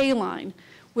a pay line,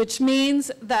 which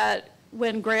means that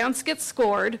when grants get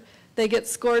scored, they get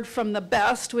scored from the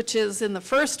best, which is in the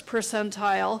first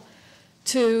percentile,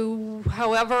 to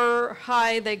however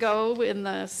high they go in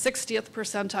the 60th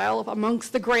percentile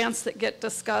amongst the grants that get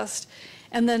discussed.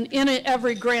 And then in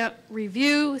every grant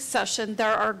review session,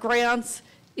 there are grants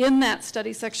in that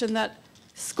study section that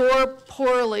score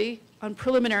poorly on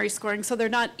preliminary scoring, so they're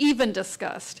not even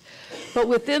discussed. But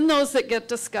within those that get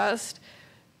discussed,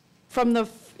 from the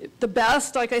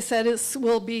best, like I said,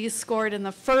 will be scored in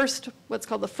the first, what's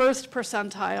called the first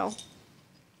percentile.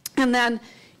 And then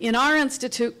in our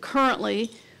institute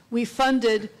currently, we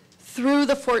funded through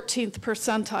the 14th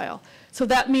percentile. So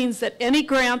that means that any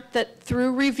grant that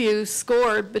through review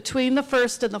scored between the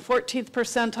first and the 14th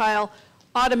percentile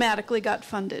automatically got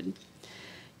funded.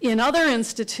 In other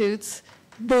institutes,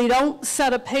 they don't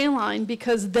set a pay line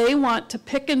because they want to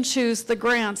pick and choose the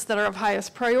grants that are of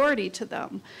highest priority to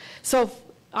them. So if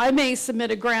I may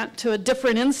submit a grant to a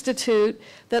different institute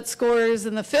that scores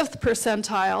in the 5th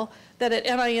percentile, that at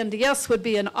NINDS would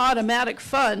be an automatic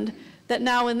fund, that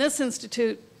now in this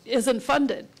institute isn't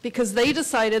funded because they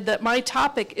decided that my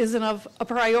topic isn't of a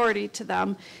priority to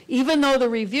them, even though the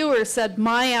reviewer said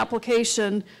my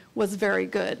application was very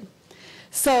good.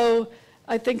 So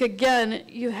I think, again,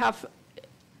 you have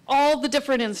all the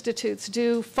different institutes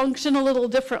do function a little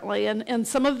differently, and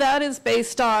some of that is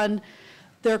based on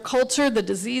their culture, the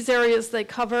disease areas they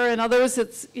cover, and others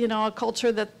it's, you know, a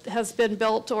culture that has been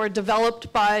built or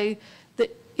developed by the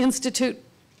institute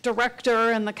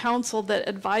director and the council that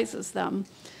advises them.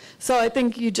 So I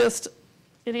think you just,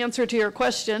 in answer to your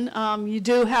question, you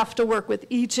do have to work with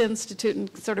each institute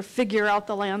and sort of figure out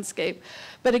the landscape.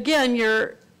 But again,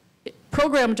 your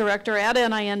program director at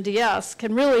NINDS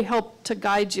can really help to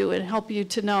guide you and help you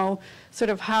to know sort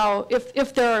of how,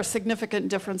 if there are significant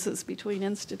differences between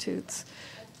institutes.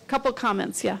 A couple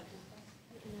comments, yeah.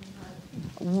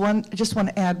 I just want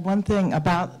to add one thing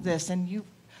about this,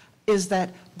 is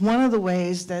that one of the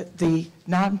ways that the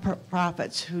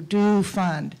nonprofits who do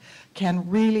fund can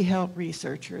really help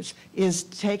researchers is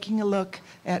taking a look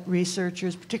at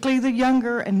researchers, particularly the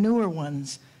younger and newer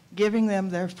ones, giving them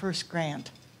their first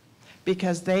grant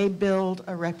because they build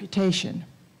a reputation.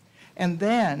 And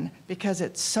then, because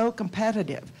it's so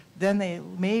competitive, then they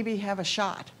maybe have a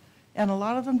shot, and a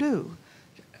lot of them do,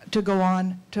 to go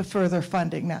on to further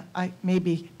funding. Now, I may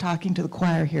be talking to the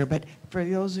choir here, but for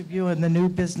those of you in the new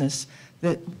business,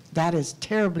 that is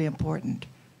terribly important.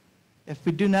 If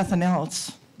we do nothing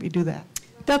else, we do that.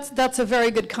 That's a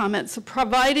very good comment. So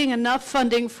providing enough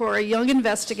funding for a young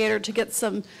investigator to get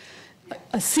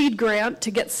a seed grant,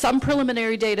 to get some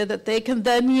preliminary data that they can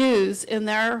then use in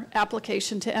their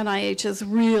application to NIH is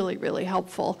really, really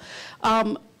helpful.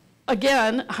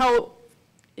 Again, how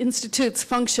institutes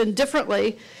function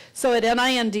differently. So at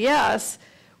NINDS,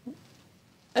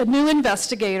 a new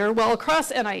investigator, well,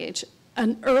 across NIH,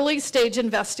 an early stage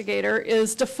investigator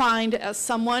is defined as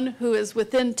someone who is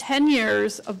within 10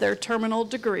 years of their terminal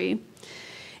degree.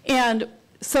 And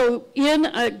so in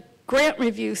a grant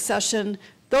review session,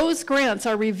 those grants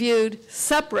are reviewed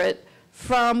separate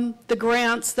from the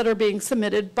grants that are being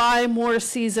submitted by more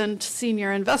seasoned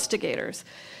senior investigators.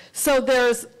 So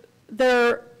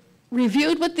they're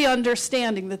reviewed with the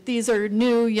understanding that these are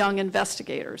new young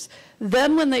investigators.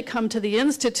 Then when they come to the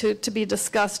institute to be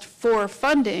discussed for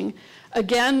funding,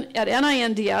 again, at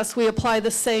NINDS, we apply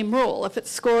the same rule. If it's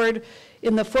scored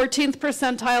in the 14th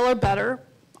percentile or better,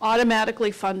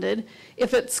 automatically funded.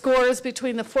 If it scores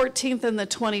between the 14th and the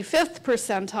 25th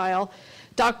percentile,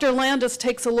 Dr. Landis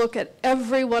takes a look at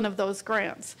every one of those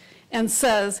grants and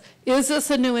says, is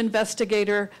this a new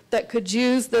investigator that could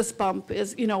use this bump?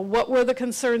 What were the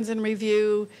concerns in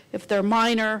review? If they're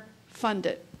minor, fund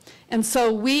it. And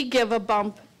so we give a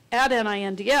bump at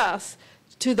NINDS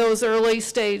to those early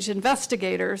stage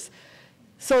investigators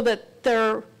so that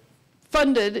they're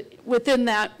funded within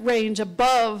that range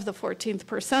above the 14th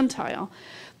percentile.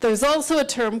 There's also a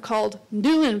term called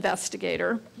new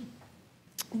investigator,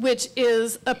 which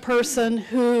is a person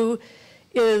who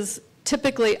is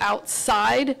typically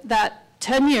outside that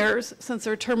 10 years since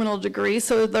their terminal degree,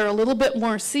 so they're a little bit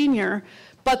more senior,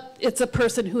 but it's a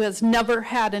person who has never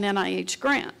had an NIH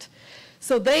grant.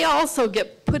 So they also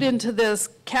get put into this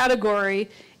category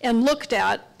and looked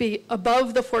at, be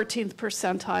above the 14th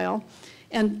percentile,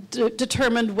 and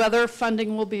determined whether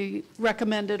funding will be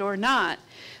recommended or not.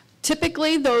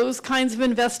 Typically, those kinds of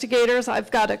investigators, I've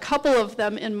got a couple of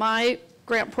them in my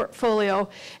grant portfolio,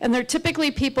 and they're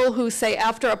typically people who, say,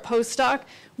 after a postdoc,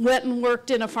 went and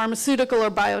worked in a pharmaceutical or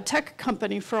biotech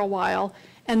company for a while,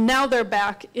 and now they're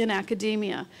back in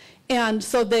academia. And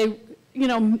so they, you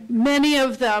know, many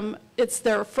of them, it's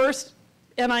their first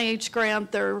NIH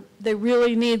grant, they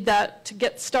really need that to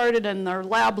get started and their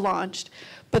lab launched.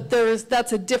 But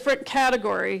that's a different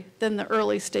category than the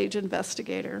early stage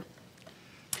investigator.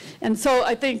 And so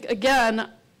I think, again,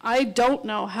 I don't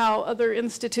know how other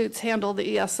institutes handle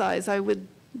the ESIs.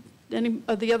 Any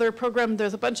of the other program,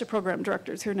 there's a bunch of program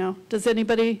directors here now. Does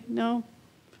anybody know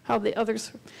how the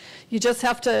others, you just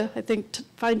have to, I think,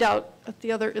 find out at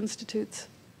the other institutes.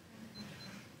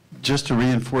 Just to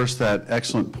reinforce that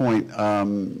excellent point,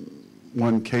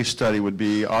 one case study would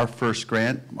be our first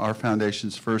grant, our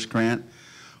foundation's first grant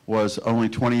was only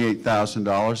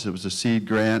 $28,000. It was a seed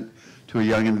grant to a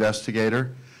young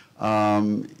investigator.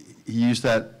 He used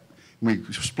that, we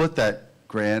split that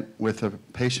grant with a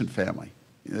patient family.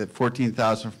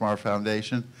 $14,000 from our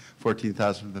foundation,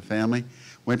 $14,000 from the family.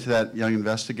 Went to that young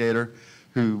investigator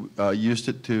who used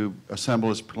it to assemble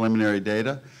his preliminary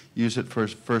data, used it for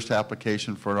his first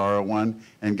application for an R01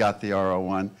 and got the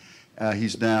R01.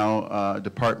 He's now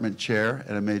department chair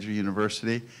at a major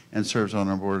university and serves on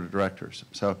our board of directors.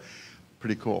 So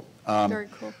pretty cool. Very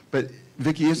cool. But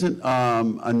Vicki, isn't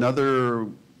another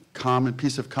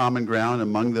piece of common ground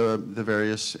among the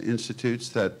various institutes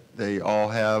that they all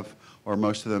have, or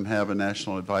most of them have, a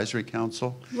National Advisory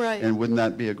Council? Right. And wouldn't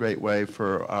that be a great way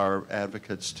for our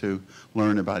advocates to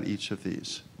learn about each of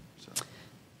these? So.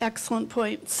 Excellent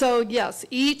point. So yes,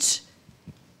 each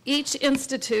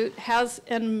institute has,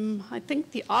 and I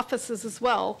think the offices as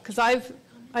well, because I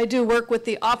do work with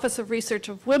the Office of Research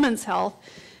of Women's Health,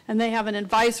 and they have an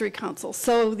advisory council.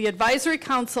 So the advisory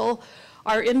council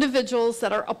are individuals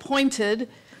that are appointed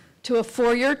to a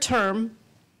 4-year term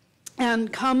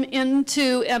and come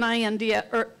into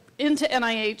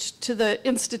NIH to the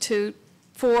institute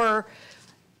for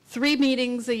 3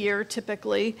 meetings a year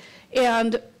typically,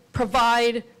 and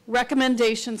provide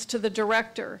recommendations to the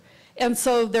director. And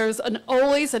so there's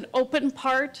always an open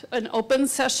part, an open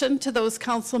session to those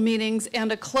council meetings,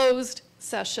 and a closed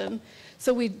session.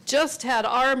 So we just had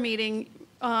our meeting,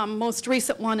 most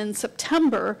recent one in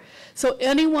September. So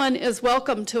anyone is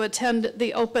welcome to attend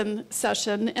the open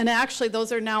session. And actually,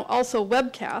 those are now also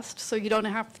webcast, so you don't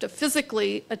have to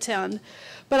physically attend.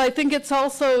 But I think it's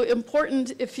also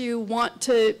important, if you want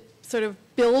to sort of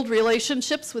build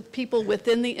relationships with people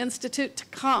within the institute, to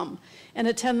come and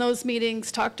attend those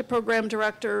meetings, talk to program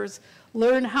directors,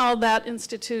 learn how that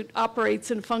institute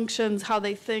operates and functions, how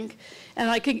they think. And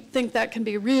I think that can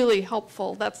be really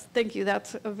helpful. Thank you,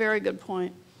 that's a very good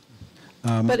point.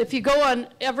 But if you go on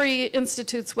every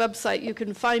institute's website, you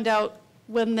can find out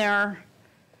when I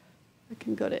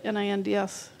can go to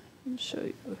NINDS and show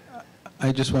you.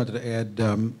 I just wanted to add,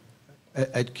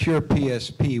 at Cure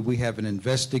PSP, we have an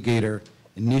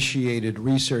investigator-initiated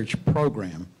research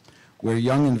program where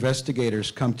young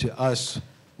investigators come to us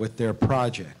with their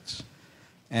projects.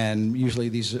 And usually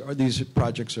these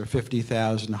projects are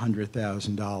 $50,000,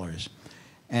 $100,000.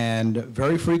 And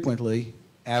very frequently,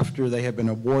 after they have been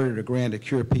awarded a grant at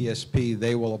Cure PSP,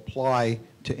 they will apply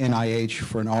to NIH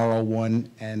for an R01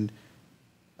 and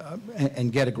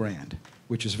get a grant,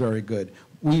 which is very good.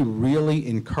 We really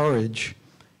encourage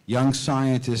young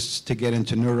scientists to get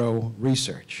into neuro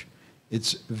research.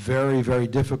 It's very, very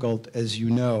difficult, as you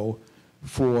know,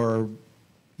 for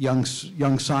young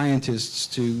scientists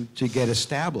to get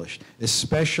established,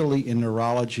 especially in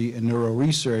neurology and neuro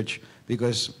research,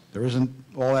 because there isn't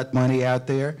all that money out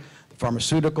there. The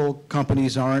pharmaceutical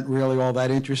companies aren't really all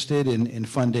that interested in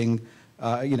funding,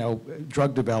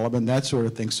 drug development, that sort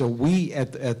of thing. So we,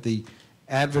 at the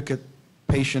advocate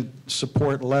patient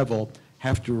support level,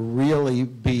 have to really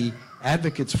be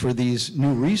advocates for these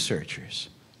new researchers.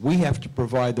 We have to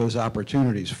provide those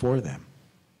opportunities for them.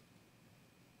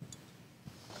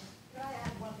 Could I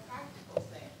add one practical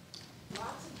thing?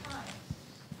 Lots of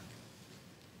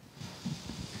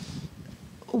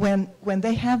times, when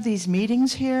they have these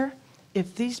meetings here,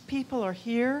 if these people are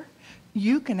here,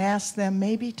 you can ask them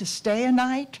maybe to stay a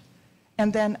night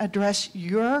and then address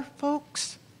your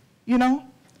folks,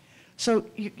 So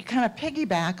you kind of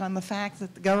piggyback on the fact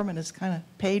that the government has kind of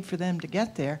paid for them to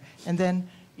get there, and then,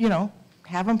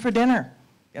 have them for dinner,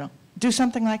 do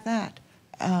something like that.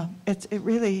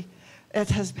 It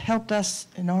has helped us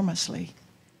enormously,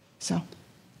 so.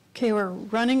 Okay, we're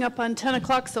running up on 10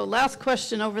 o'clock, so last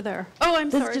question over there. Oh,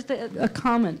 I'm sorry. This is just a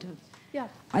comment. Yeah.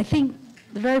 I think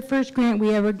the very first grant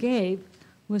we ever gave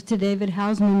was to David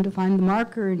Hausman to find the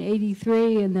marker in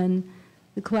 '83, and then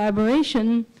the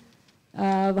collaboration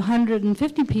of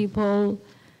 150 people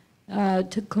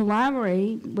to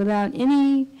collaborate without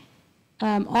any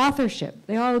authorship.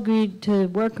 They all agreed to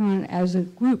work on it as a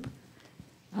group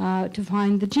to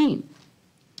find the gene.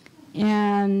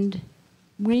 And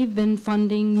we've been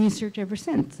funding research ever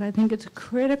since. I think it's a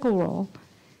critical role.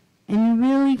 And you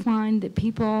really find that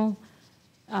people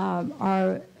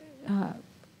are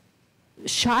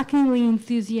shockingly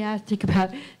enthusiastic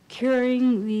about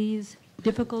curing these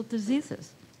difficult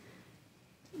diseases.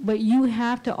 But you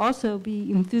have to also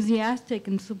be enthusiastic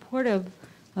and supportive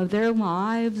of their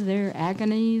lives, their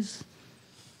agonies,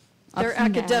 Their ups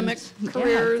and academic downs.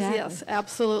 careers, Yeah, exactly. yes,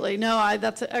 absolutely. No,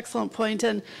 that's an excellent point.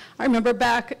 And I remember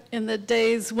back in the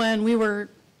days when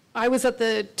I was at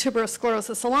the Tuberous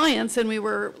Sclerosis Alliance, and we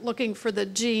were looking for the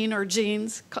gene or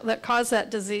genes that cause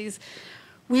that disease.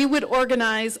 We would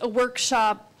organize a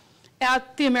workshop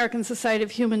at the American Society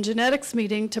of Human Genetics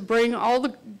meeting to bring all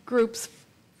the groups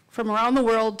from around the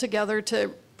world together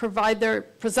to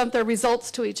present their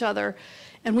results to each other.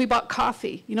 And we bought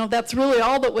coffee. You know, that's really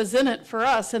all that was in it for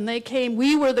us. And they came,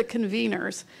 we were the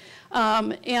conveners.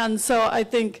 And so I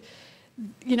think,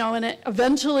 you know, and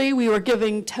eventually we were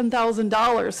giving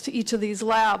 $10,000 to each of these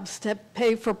labs to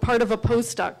pay for part of a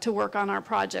postdoc to work on our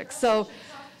project. So,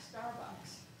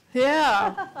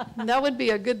 yeah, that would be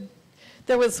a good,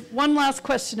 there was one last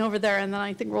question over there, and then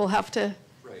I think we'll have to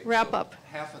wrap up.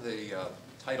 Half of the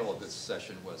title of this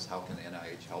session was how can the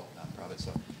NIH help nonprofits?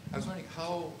 So I was wondering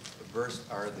how versed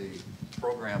are the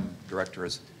program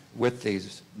directors with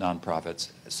these nonprofits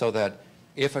so that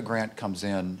if a grant comes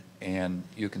in and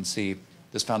you can see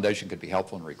this foundation could be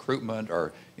helpful in recruitment,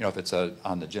 or you know, if it's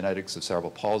on the genetics of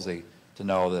cerebral palsy, to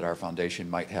know that our foundation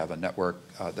might have a network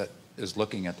that is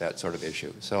looking at that sort of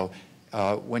issue. So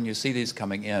when you see these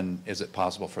coming in, is it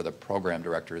possible for the program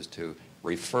directors to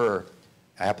refer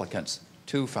applicants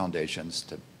to foundations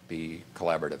to be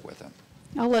collaborative with them?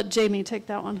 I'll let Jamie take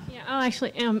that one. Yeah, I'll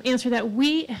actually answer that.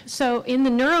 So in the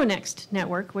NeuroNext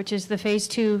network, which is the phase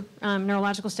 2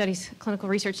 neurological studies clinical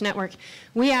research network,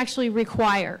 we actually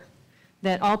require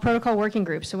that all protocol working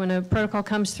groups, so when a protocol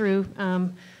comes through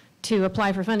to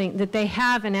apply for funding, that they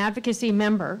have an advocacy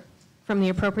member from the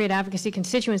appropriate advocacy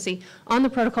constituency on the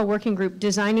protocol working group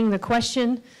designing the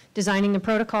question, designing the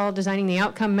protocol, designing the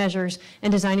outcome measures,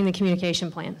 and designing the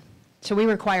communication plan. So we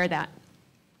require that.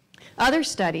 Other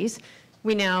studies,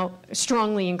 we now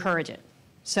strongly encourage it.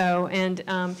 So, and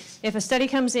if a study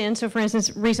comes in, so for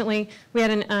instance, recently we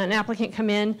had an applicant come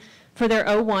in for their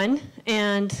 01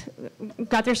 and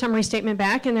got their summary statement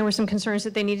back, and there were some concerns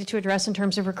that they needed to address in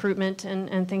terms of recruitment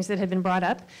and things that had been brought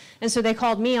up. And so they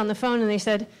called me on the phone and they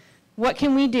said, what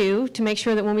can we do to make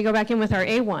sure that when we go back in with our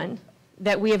A1,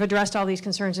 that we have addressed all these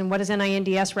concerns, and what does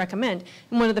NINDS recommend?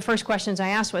 And one of the first questions I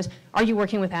asked was, are you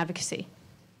working with advocacy?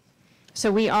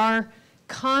 So we are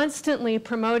constantly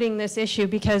promoting this issue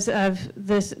because of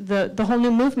this, the whole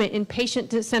new movement in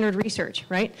patient-centered research,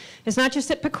 right? It's not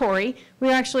just at PCORI.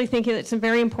 We're actually thinking it's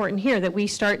very important here that we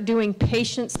start doing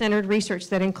patient-centered research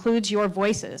that includes your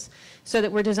voices, so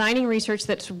that we're designing research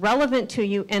that's relevant to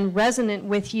you and resonant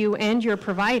with you and your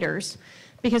providers,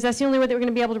 because that's the only way that we're going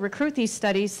to be able to recruit these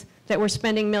studies that we're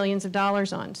spending millions of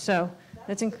dollars on. So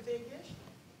that's the big issue,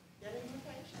 getting the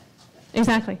patients.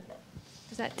 Exactly.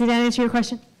 Did that answer your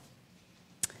question?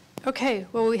 Okay,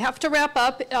 well, we have to wrap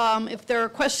up. If there are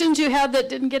questions you had that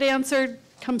didn't get answered,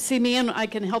 come see me and I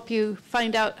can help you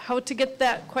find out how to get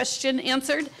that question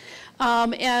answered.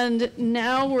 And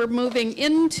now we're moving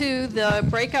into the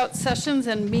breakout sessions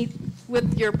and meet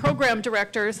with your program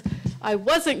directors. I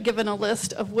wasn't given a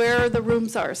list of where the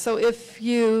rooms are. So if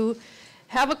you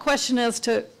have a question as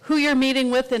to who you're meeting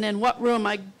with and in what room,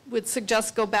 I would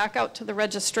suggest go back out to the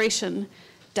registration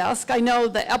desk. I know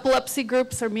the epilepsy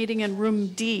groups are meeting in room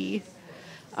D.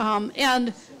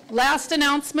 And last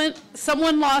announcement,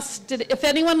 if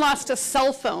anyone lost a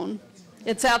cell phone,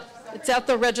 it's at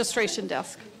the registration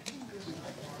desk.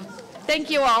 Thank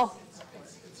you all.